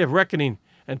the day of reckoning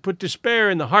and put despair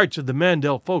in the hearts of the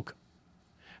Mandel folk.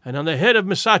 And on the head of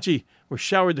Masachi were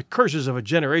showered the curses of a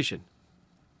generation.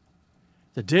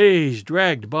 The days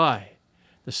dragged by.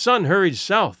 The sun hurried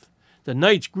south. The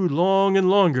nights grew long and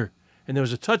longer, and there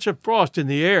was a touch of frost in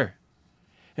the air.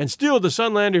 And still the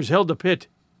Sunlanders held the pit.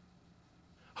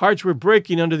 Hearts were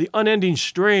breaking under the unending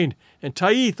strain, and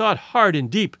Tyee thought hard and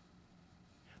deep.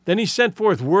 Then he sent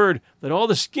forth word that all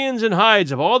the skins and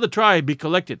hides of all the tribe be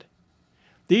collected.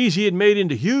 These he had made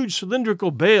into huge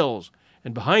cylindrical bales,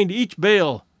 and behind each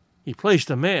bale he placed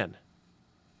a man.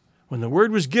 When the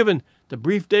word was given, the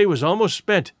brief day was almost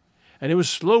spent, and it was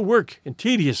slow work and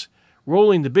tedious,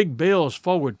 rolling the big bales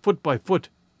forward foot by foot.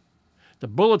 The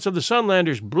bullets of the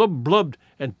Sunlanders blubbed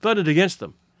and thudded against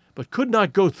them, but could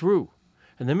not go through,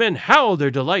 and the men howled their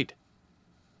delight.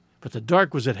 But the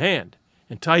dark was at hand,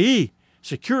 and Tyee,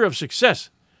 secure of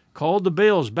success, called the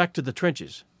bales back to the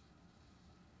trenches.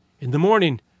 In the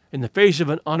morning, in the face of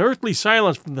an unearthly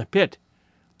silence from the pit,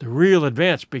 the real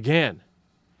advance began.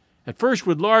 At first,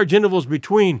 with large intervals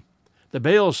between, the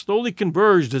bales slowly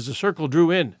converged as the circle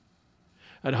drew in.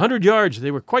 At 100 yards,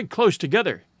 they were quite close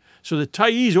together, so that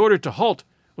Tyee's order to halt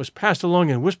was passed along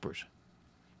in whispers.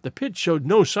 The pit showed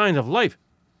no sign of life.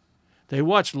 They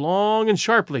watched long and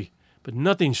sharply, but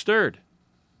nothing stirred.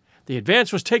 The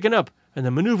advance was taken up, and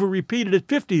the maneuver repeated at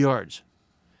 50 yards.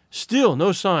 Still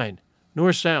no sign,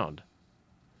 nor sound.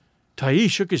 Tyee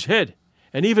shook his head,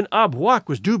 and even Ab Hawk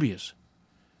was dubious.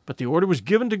 But the order was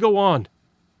given to go on,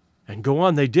 and go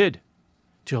on they did,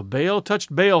 till bale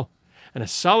touched bale, and a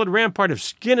solid rampart of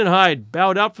skin and hide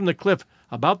bowed out from the cliff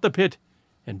about the pit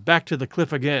and back to the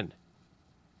cliff again.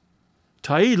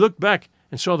 Tyee looked back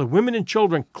and saw the women and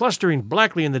children clustering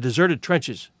blackly in the deserted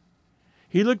trenches.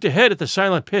 He looked ahead at the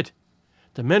silent pit.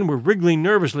 The men were wriggling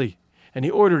nervously, and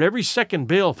he ordered every second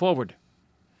bale forward.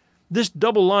 This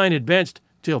double line advanced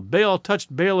till bale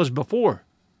touched bale as before.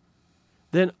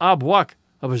 Then Ab Hawk,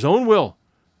 of his own will,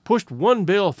 pushed one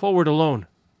bale forward alone.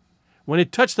 When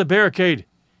it touched the barricade,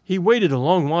 he waited a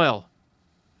long while.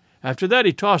 After that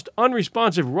he tossed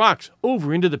unresponsive rocks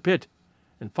over into the pit,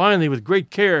 and finally, with great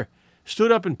care,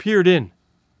 stood up and peered in.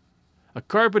 A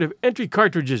carpet of entry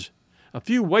cartridges, a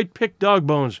few white-picked dog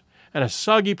bones, and a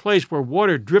soggy place where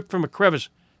water dripped from a crevice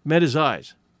met his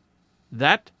eyes.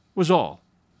 That was all.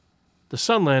 The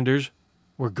Sunlanders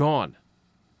were gone.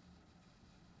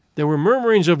 There were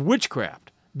murmurings of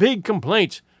witchcraft, vague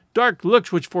complaints, dark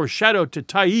looks which foreshadowed to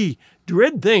Tyee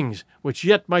dread things which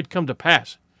yet might come to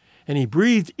pass, and he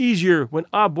breathed easier when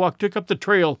Ab Hawk took up the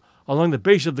trail along the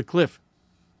base of the cliff.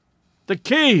 "The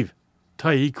cave!"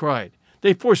 Tyee cried.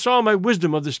 "They foresaw my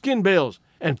wisdom of the skin bales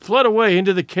and fled away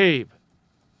into the cave."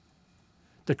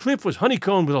 The cliff was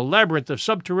honeycombed with a labyrinth of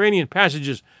subterranean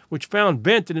passages which found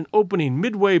vent in an opening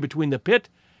midway between the pit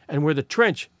and where the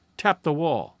trench tapped the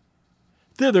wall.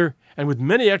 Thither, and with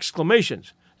many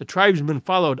exclamations, the tribesmen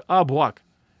followed Ab Hawk,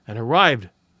 and arrived.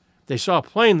 They saw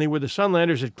plainly where the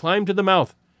Sunlanders had climbed to the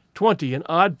mouth, 20 and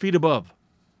odd feet above.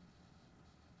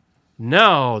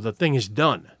 "Now the thing is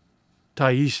done,"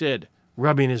 Tyee said,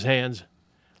 rubbing his hands.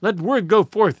 "Let word go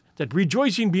forth that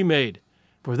rejoicing be made,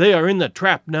 for they are in the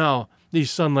trap now, these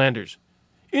Sunlanders.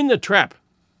 In the trap.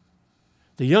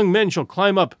 The young men shall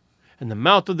climb up, and the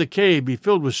mouth of the cave be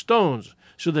filled with stones,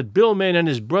 so that Billman and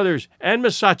his brothers and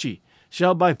Masachi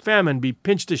shall by famine be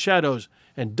pinched to shadows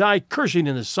and die cursing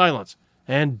in the silence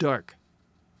and dark."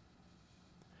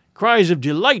 Cries of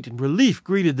delight and relief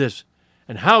greeted this,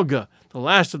 and Hauga, the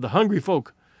last of the hungry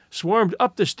folk, swarmed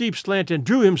up the steep slant and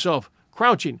drew himself,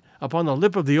 crouching, upon the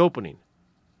lip of the opening.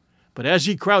 But as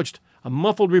he crouched, a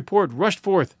muffled report rushed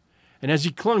forth, and as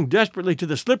he clung desperately to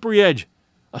the slippery edge,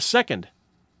 a second.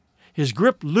 His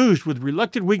grip loosed with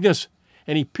reluctant weakness,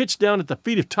 and he pitched down at the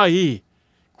feet of Tyee,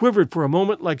 quivered for a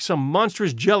moment like some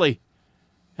monstrous jelly,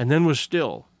 and then was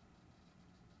still.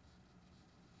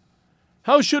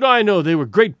 "How should I know they were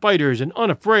great fighters and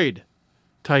unafraid?"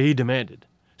 Tyee demanded,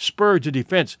 spurred to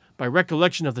defense by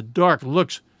recollection of the dark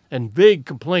looks and vague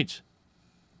complaints.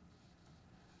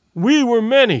 "We were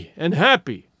many and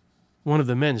happy," one of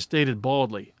the men stated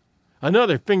baldly.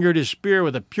 Another fingered his spear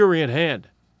with a prurient hand.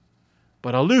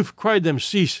 But Aloof cried them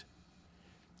cease.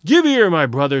 "Give ear, my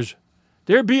brothers.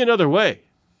 There be another way.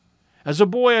 As a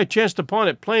boy I chanced upon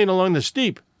it playing along the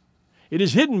steep. It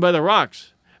is hidden by the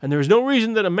rocks, and there is no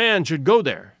reason that a man should go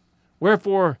there.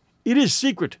 Wherefore it is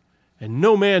secret, and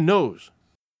no man knows.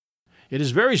 It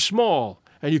is very small,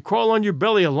 and you crawl on your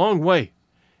belly a long way,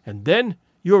 and then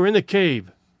you are in the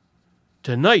cave.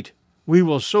 Tonight we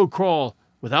will so crawl,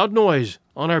 without noise,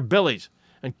 on our bellies,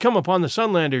 and come upon the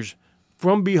Sunlanders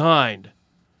from behind.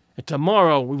 And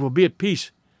tomorrow we will be at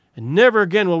peace, and never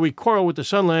again will we quarrel with the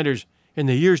Sunlanders in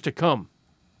the years to come."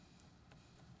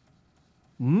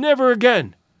 "Never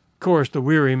again!" chorused the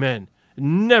weary men.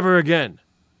 "Never again!"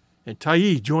 And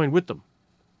Tyee joined with them.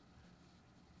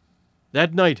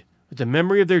 That night, with the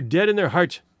memory of their dead in their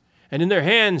hearts, and in their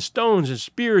hands stones and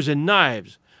spears and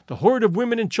knives, the horde of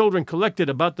women and children collected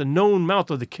about the known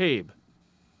mouth of the cave.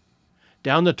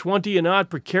 Down the 20 and odd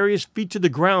precarious feet to the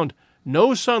ground, no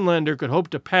Sunlander could hope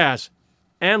to pass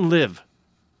and live.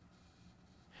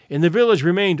 In the village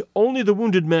remained only the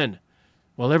wounded men,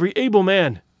 while every able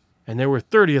man, and there were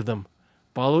 30 of them,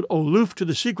 followed Oluf to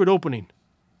the secret opening.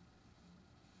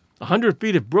 100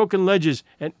 feet of broken ledges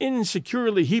and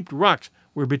insecurely heaped rocks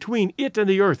were between it and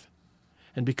the earth,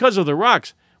 and because of the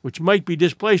rocks, which might be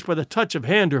displaced by the touch of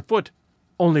hand or foot,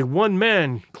 only one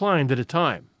man climbed at a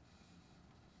time.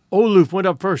 Oluf went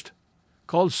up first,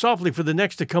 called softly for the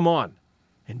next to come on,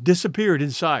 and disappeared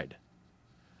inside.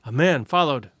 A man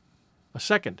followed, a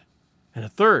second, and a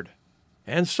third,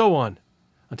 and so on,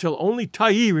 until only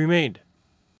Tyee remained.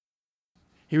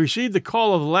 He received the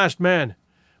call of the last man,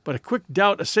 but a quick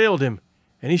doubt assailed him,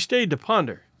 and he stayed to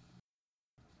ponder.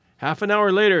 Half an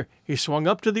hour later, he swung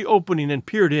up to the opening and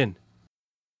peered in.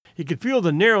 He could feel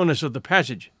the narrowness of the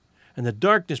passage, and the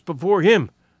darkness before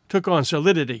him took on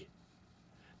solidity.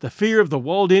 The fear of the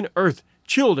walled-in earth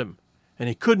chilled him, and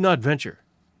he could not venture.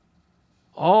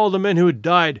 All the men who had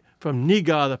died, from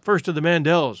Niga, the first of the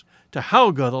Mandels, to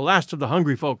Hauga, the last of the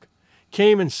hungry folk,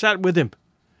 came and sat with him,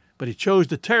 but he chose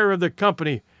the terror of their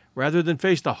company rather than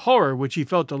face the horror which he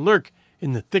felt to lurk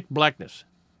in the thick blackness.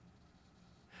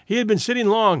 He had been sitting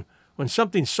long when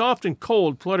something soft and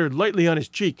cold fluttered lightly on his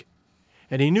cheek,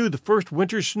 and he knew the first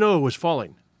winter's snow was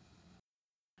falling.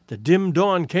 The dim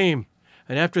dawn came,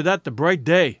 and after that the bright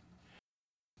day,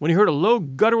 when he heard a low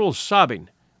guttural sobbing,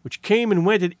 which came and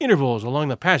went at intervals along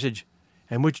the passage,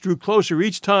 and which drew closer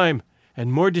each time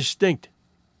and more distinct.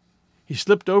 He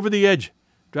slipped over the edge,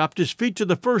 dropped his feet to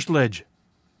the first ledge,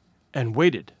 and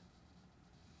waited.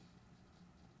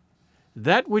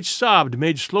 That which sobbed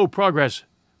made slow progress,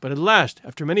 but at last,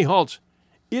 after many halts,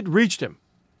 it reached him,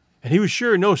 and he was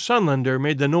sure no Sunlander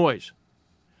made the noise.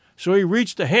 So he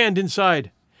reached a hand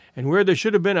inside, and where there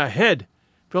should have been a head,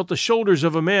 felt the shoulders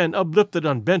of a man uplifted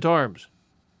on bent arms.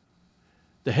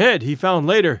 The head he found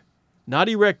later, not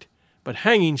erect, but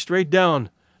hanging straight down,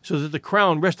 so that the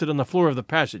crown rested on the floor of the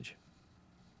passage.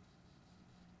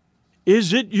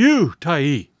 "Is it you,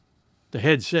 Tyee?" the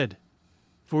head said.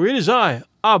 "For it is I,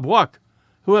 Abwak,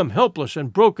 who am helpless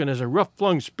and broken as a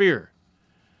rough-flung spear.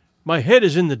 My head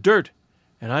is in the dirt,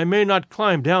 and I may not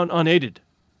climb down unaided."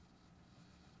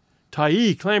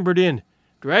 Tyee clambered in,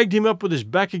 dragged him up with his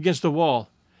back against the wall,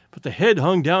 but the head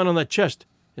hung down on the chest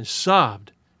and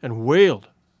sobbed and wailed.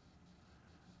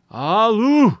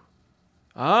 "Alu!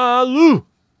 Alu!"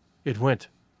 it went.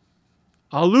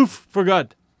 Aluf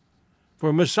forgot,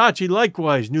 for Masachi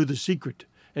likewise knew the secret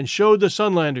and showed the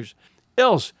Sunlanders,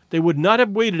 else they would not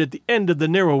have waited at the end of the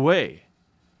narrow way.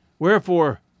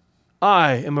 Wherefore,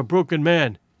 I am a broken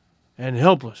man and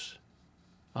helpless.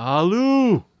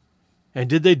 Alu! And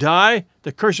did they die,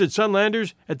 the cursed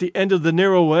Sunlanders, at the end of the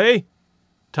narrow way?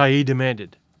 Tyee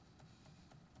demanded.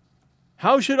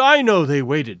 "How should I know they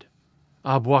waited?"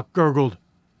 Abwak gurgled.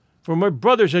 "For my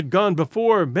brothers had gone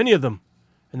before, many of them,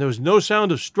 and there was no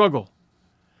sound of struggle.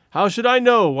 How should I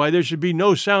know why there should be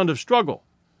no sound of struggle?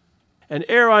 And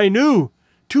ere I knew,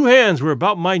 2 hands were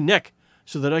about my neck,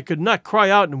 so that I could not cry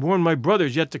out and warn my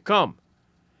brothers yet to come.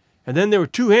 And then there were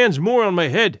 2 hands more on my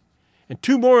head, and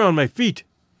 2 more on my feet.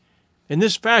 In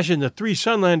this fashion the 3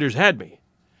 Sunlanders had me,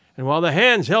 and while the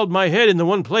hands held my head in the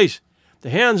one place, the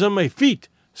hands on my feet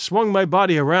swung my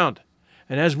body around,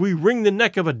 and as we wring the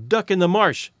neck of a duck in the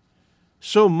marsh,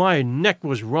 so my neck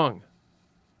was wrung.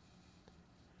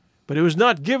 But it was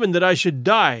not given that I should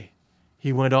die,"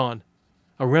 he went on,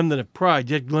 a remnant of pride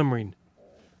yet glimmering.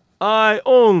 "I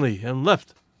only am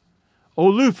left.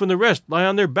 Oluf and the rest lie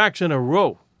on their backs in a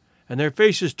row, and their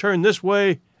faces turn this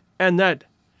way and that,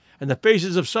 and the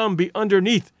faces of some be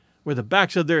underneath where the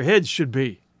backs of their heads should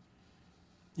be.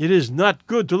 It is not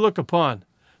good to look upon,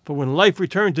 for when life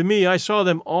returned to me I saw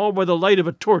them all by the light of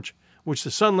a torch which the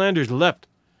Sunlanders left,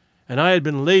 and I had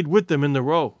been laid with them in the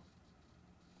row."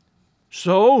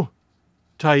 "So?"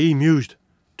 Tyee mused,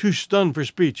 too stunned for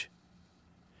speech.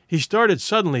 He started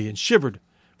suddenly and shivered,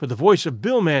 for the voice of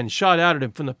Billman shot out at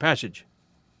him from the passage.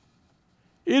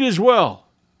 "It is well,"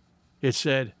 it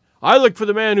said. I look for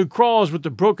the man who crawls with the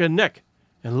broken neck,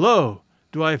 and lo,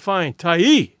 do I find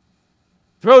Tyee.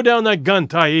 Throw down that gun,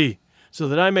 Tyee, so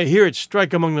that I may hear it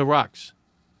strike among the rocks."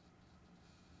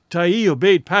 Tyee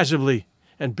obeyed passively,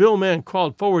 and Billman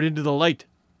crawled forward into the light.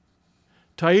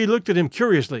 Tyee looked at him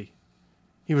curiously.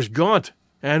 He was gaunt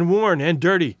and worn and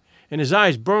dirty, and his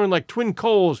eyes burned like twin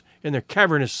coals in their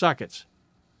cavernous sockets.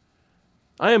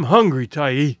 "I am hungry,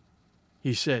 Tyee,"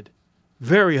 he said,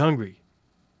 "very hungry."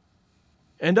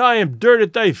 "And I am dirt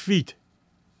at thy feet,"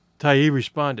 Tyee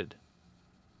responded.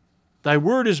 "Thy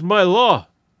word is my law.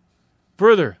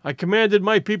 Further, I commanded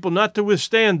my people not to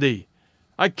withstand thee.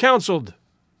 I counseled."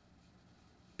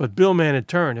 But Billman had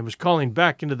turned and was calling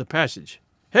back into the passage.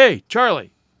 "Hey,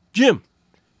 Charlie! Jim!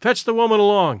 Fetch the woman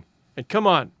along, and come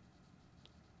on."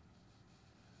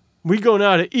 "We go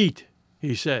now to eat,"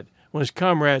 he said, when his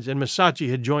comrades and Masachi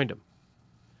had joined him.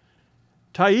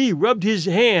 Tyee rubbed his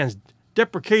hands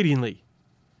deprecatingly.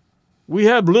 "We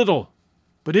have little,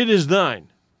 but it is thine."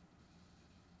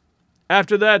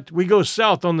 "After that, we go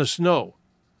south on the snow,"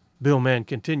 Billman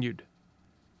continued.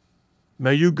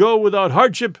 "May you go without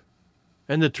hardship,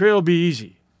 and the trail be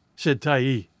easy," said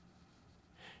Tyee.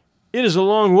 "It is a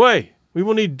long way. We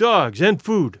will need dogs and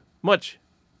food, much."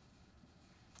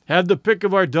 "Have the pick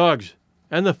of our dogs,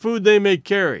 and the food they may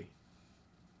carry."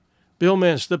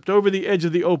 Billman slipped over the edge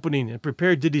of the opening and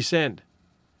prepared to descend.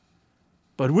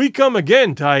 "But we come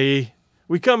again, Tyee.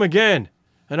 We come again,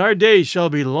 and our days shall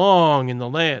be long in the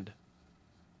land."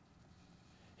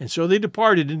 And so they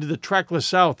departed into the trackless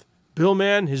south,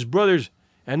 Billman, his brothers,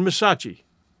 and Masachi.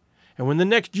 And when the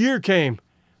next year came,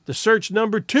 the search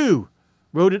number 2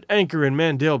 rode at anchor in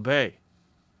Mandel Bay.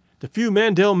 The few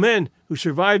Mandel men who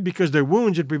survived because their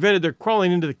wounds had prevented their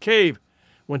crawling into the cave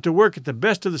went to work at the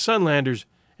best of the Sunlanders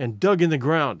and dug in the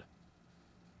ground.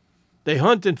 They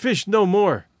hunt and fish no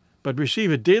more, but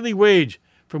receive a daily wage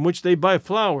from which they buy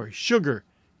flour, sugar,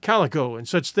 calico, and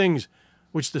such things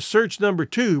which the search number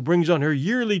 2 brings on her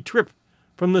yearly trip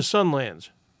from the Sunlands.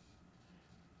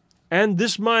 And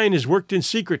this mine is worked in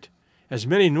secret, as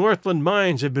many Northland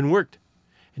mines have been worked,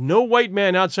 and no white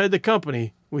man outside the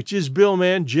company, which is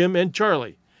Billman, Jim, and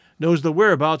Charlie, knows the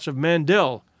whereabouts of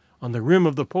Mandel on the rim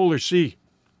of the polar sea.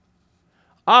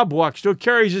 Obwalk still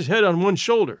carries his head on one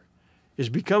shoulder, is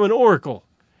become an oracle,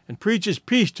 and preaches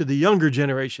peace to the younger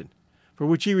generation, for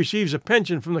which he receives a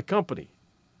pension from the company.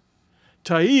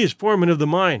 Tyee is foreman of the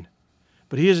mine,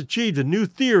 but he has achieved a new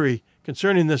theory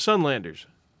concerning the Sunlanders.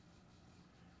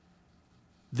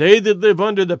 "They that live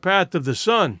under the path of the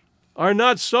sun are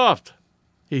not soft,"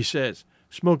 he says,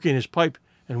 smoking his pipe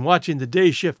and watching the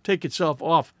day shift take itself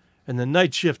off and the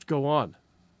night shift go on.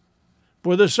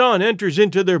 "For the sun enters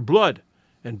into their blood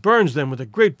and burns them with a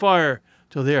great fire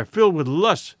till they are filled with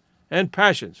lusts and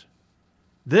passions.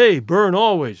 They burn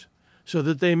always, so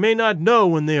that they may not know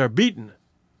when they are beaten.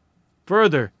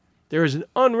 Further, there is an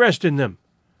unrest in them,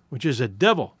 which is a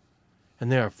devil,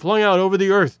 and they are flung out over the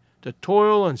earth to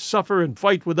toil and suffer and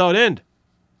fight without end.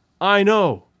 I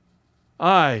know.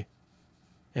 I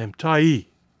am Tyee."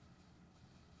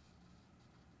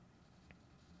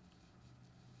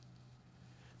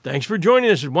 Thanks for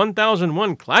joining us at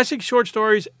 1001 Classic Short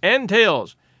Stories and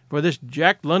Tales for this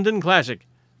Jack London classic,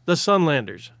 The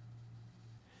Sunlanders.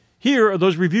 Here are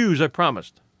those reviews I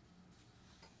promised.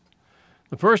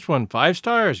 The first one, 5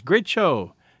 stars. Great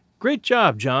show. Great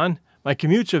job, John. My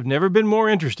commutes have never been more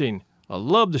interesting. I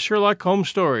love the Sherlock Holmes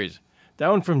stories. That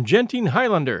one from Gentine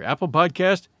Highlander, Apple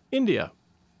Podcast, India.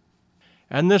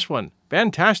 And this one,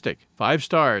 fantastic. 5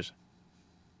 stars.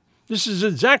 This is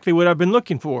exactly what I've been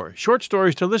looking for. Short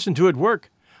stories to listen to at work.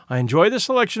 I enjoy the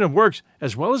selection of works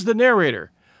as well as the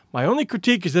narrator. My only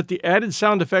critique is that the added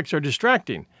sound effects are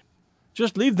distracting.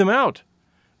 Just leave them out.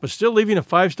 But still leaving a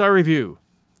 5-star review.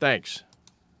 Thanks.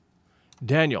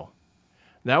 Daniel.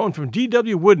 That one from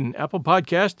D.W. Wooden, Apple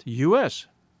Podcast, U.S.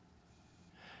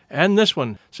 And this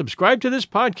one, subscribe to this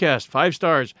podcast, 5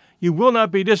 stars. You will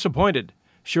not be disappointed.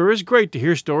 Sure is great to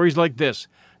hear stories like this.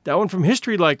 That one from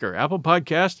History Liker, Apple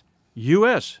Podcast,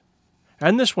 U.S.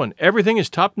 And this one, everything is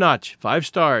top-notch, 5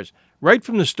 stars. Right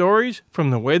from the stories, from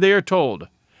the way they are told.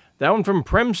 That one from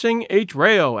Prem Singh H.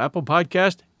 Rayo, Apple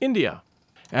Podcast, India.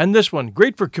 And this one,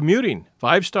 great for commuting,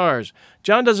 5 stars.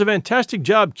 John does a fantastic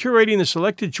job curating the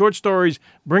selected short stories,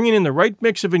 bringing in the right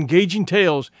mix of engaging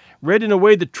tales, read in a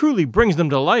way that truly brings them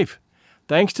to life.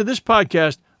 Thanks to this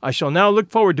podcast, I shall now look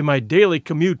forward to my daily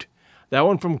commute. That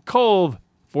one from Colv,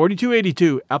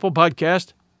 4282, Apple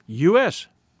Podcast, U.S.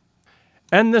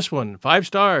 And this one, 5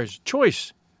 stars,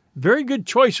 choice. Very good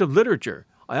choice of literature.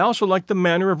 I also like the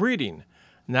manner of reading.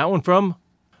 And that one from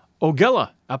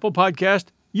Ogela, Apple Podcast,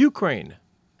 Ukraine.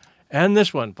 And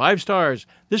this one, 5 stars.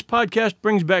 This podcast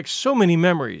brings back so many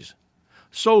memories.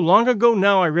 So long ago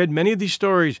now I read many of these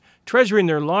stories, treasuring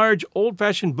their large,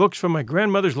 old-fashioned books from my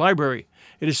grandmother's library.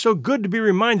 It is so good to be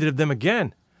reminded of them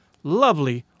again.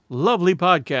 Lovely, lovely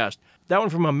podcast. That one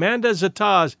from Amanda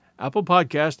Zataz, Apple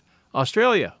Podcast,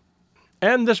 Australia.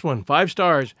 And this one, 5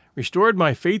 stars, restored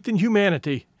my faith in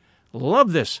humanity.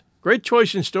 Love this. Great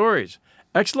choice in stories.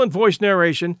 Excellent voice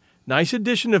narration, nice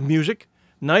addition of music,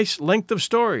 nice length of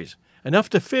stories, enough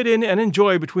to fit in and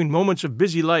enjoy between moments of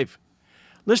busy life.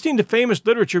 Listening to famous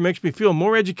literature makes me feel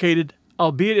more educated,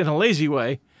 albeit in a lazy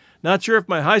way. Not sure if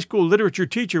my high school literature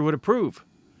teacher would approve.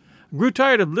 I grew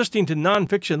tired of listening to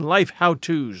nonfiction life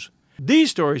how-tos.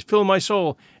 These stories fill my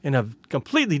soul in a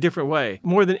completely different way,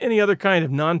 more than any other kind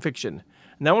of nonfiction.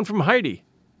 And that one from Heidi,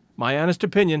 My Honest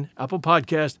Opinion, Apple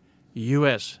Podcast,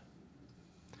 US.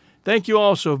 Thank you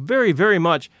all so very, very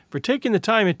much for taking the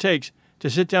time it takes to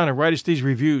sit down and write us these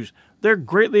reviews. They're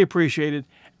greatly appreciated,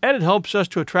 and it helps us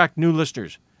to attract new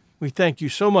listeners. We thank you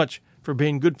so much for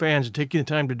being good fans and taking the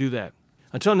time to do that.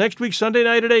 Until next week, Sunday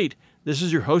night at 8, this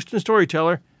is your host and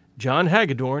storyteller, John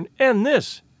Hagedorn, and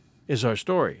this is our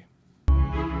story.